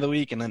beginning of the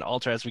week and then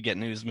alter as we get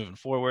news moving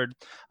forward.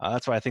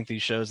 That's why I think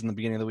these shows in the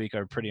beginning of the week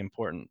are pretty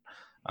important.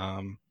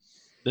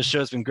 This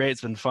show's been great.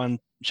 It's been fun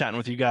chatting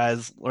with you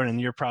guys, learning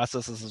your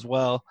processes as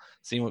well,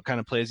 seeing what kind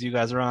of plays you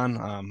guys are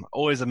on.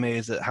 Always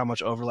amazed at how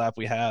much overlap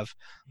we have.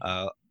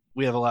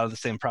 We have a lot of the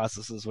same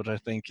processes, which I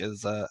think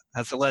has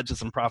led to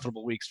some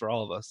profitable weeks for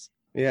all of us.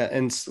 Yeah,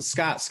 and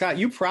Scott,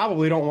 you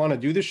probably don't want to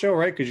do the show,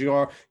 right? Because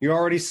you're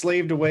already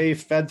slaved away,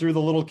 fed through the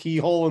little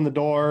keyhole in the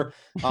door,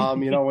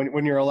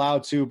 when you're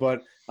allowed to.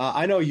 But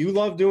I know you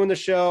love doing the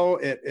show.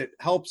 It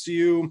helps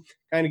you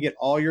kind of get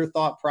all your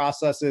thought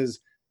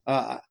processes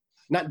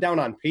not down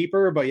on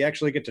paper, but you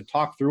actually get to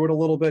talk through it a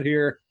little bit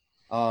here.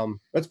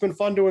 It's been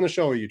fun doing the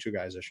show with you two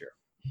guys this year.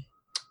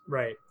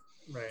 Right.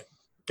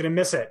 Gonna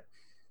miss it.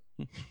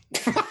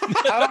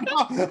 I don't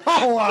know.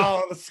 Oh,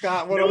 wow,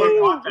 Scott. We're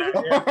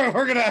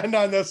going to end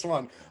on this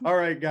one. All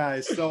right,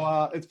 guys.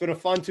 So it's been a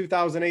fun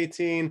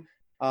 2018.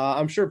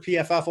 I'm sure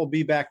PFF will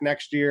be back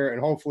next year,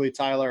 and hopefully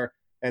Tyler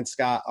and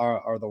Scott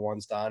are the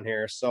ones down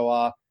here.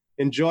 So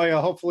enjoy.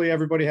 Hopefully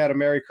everybody had a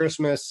Merry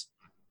Christmas.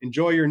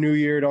 Enjoy your New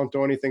Year. Don't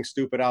do anything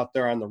stupid out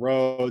there on the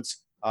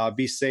roads.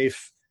 Be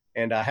safe,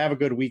 and have a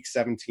good Week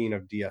 17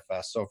 of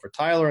DFS. So for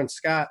Tyler and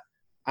Scott,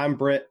 I'm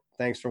Britt.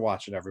 Thanks for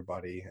watching,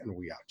 everybody, and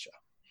we out ya.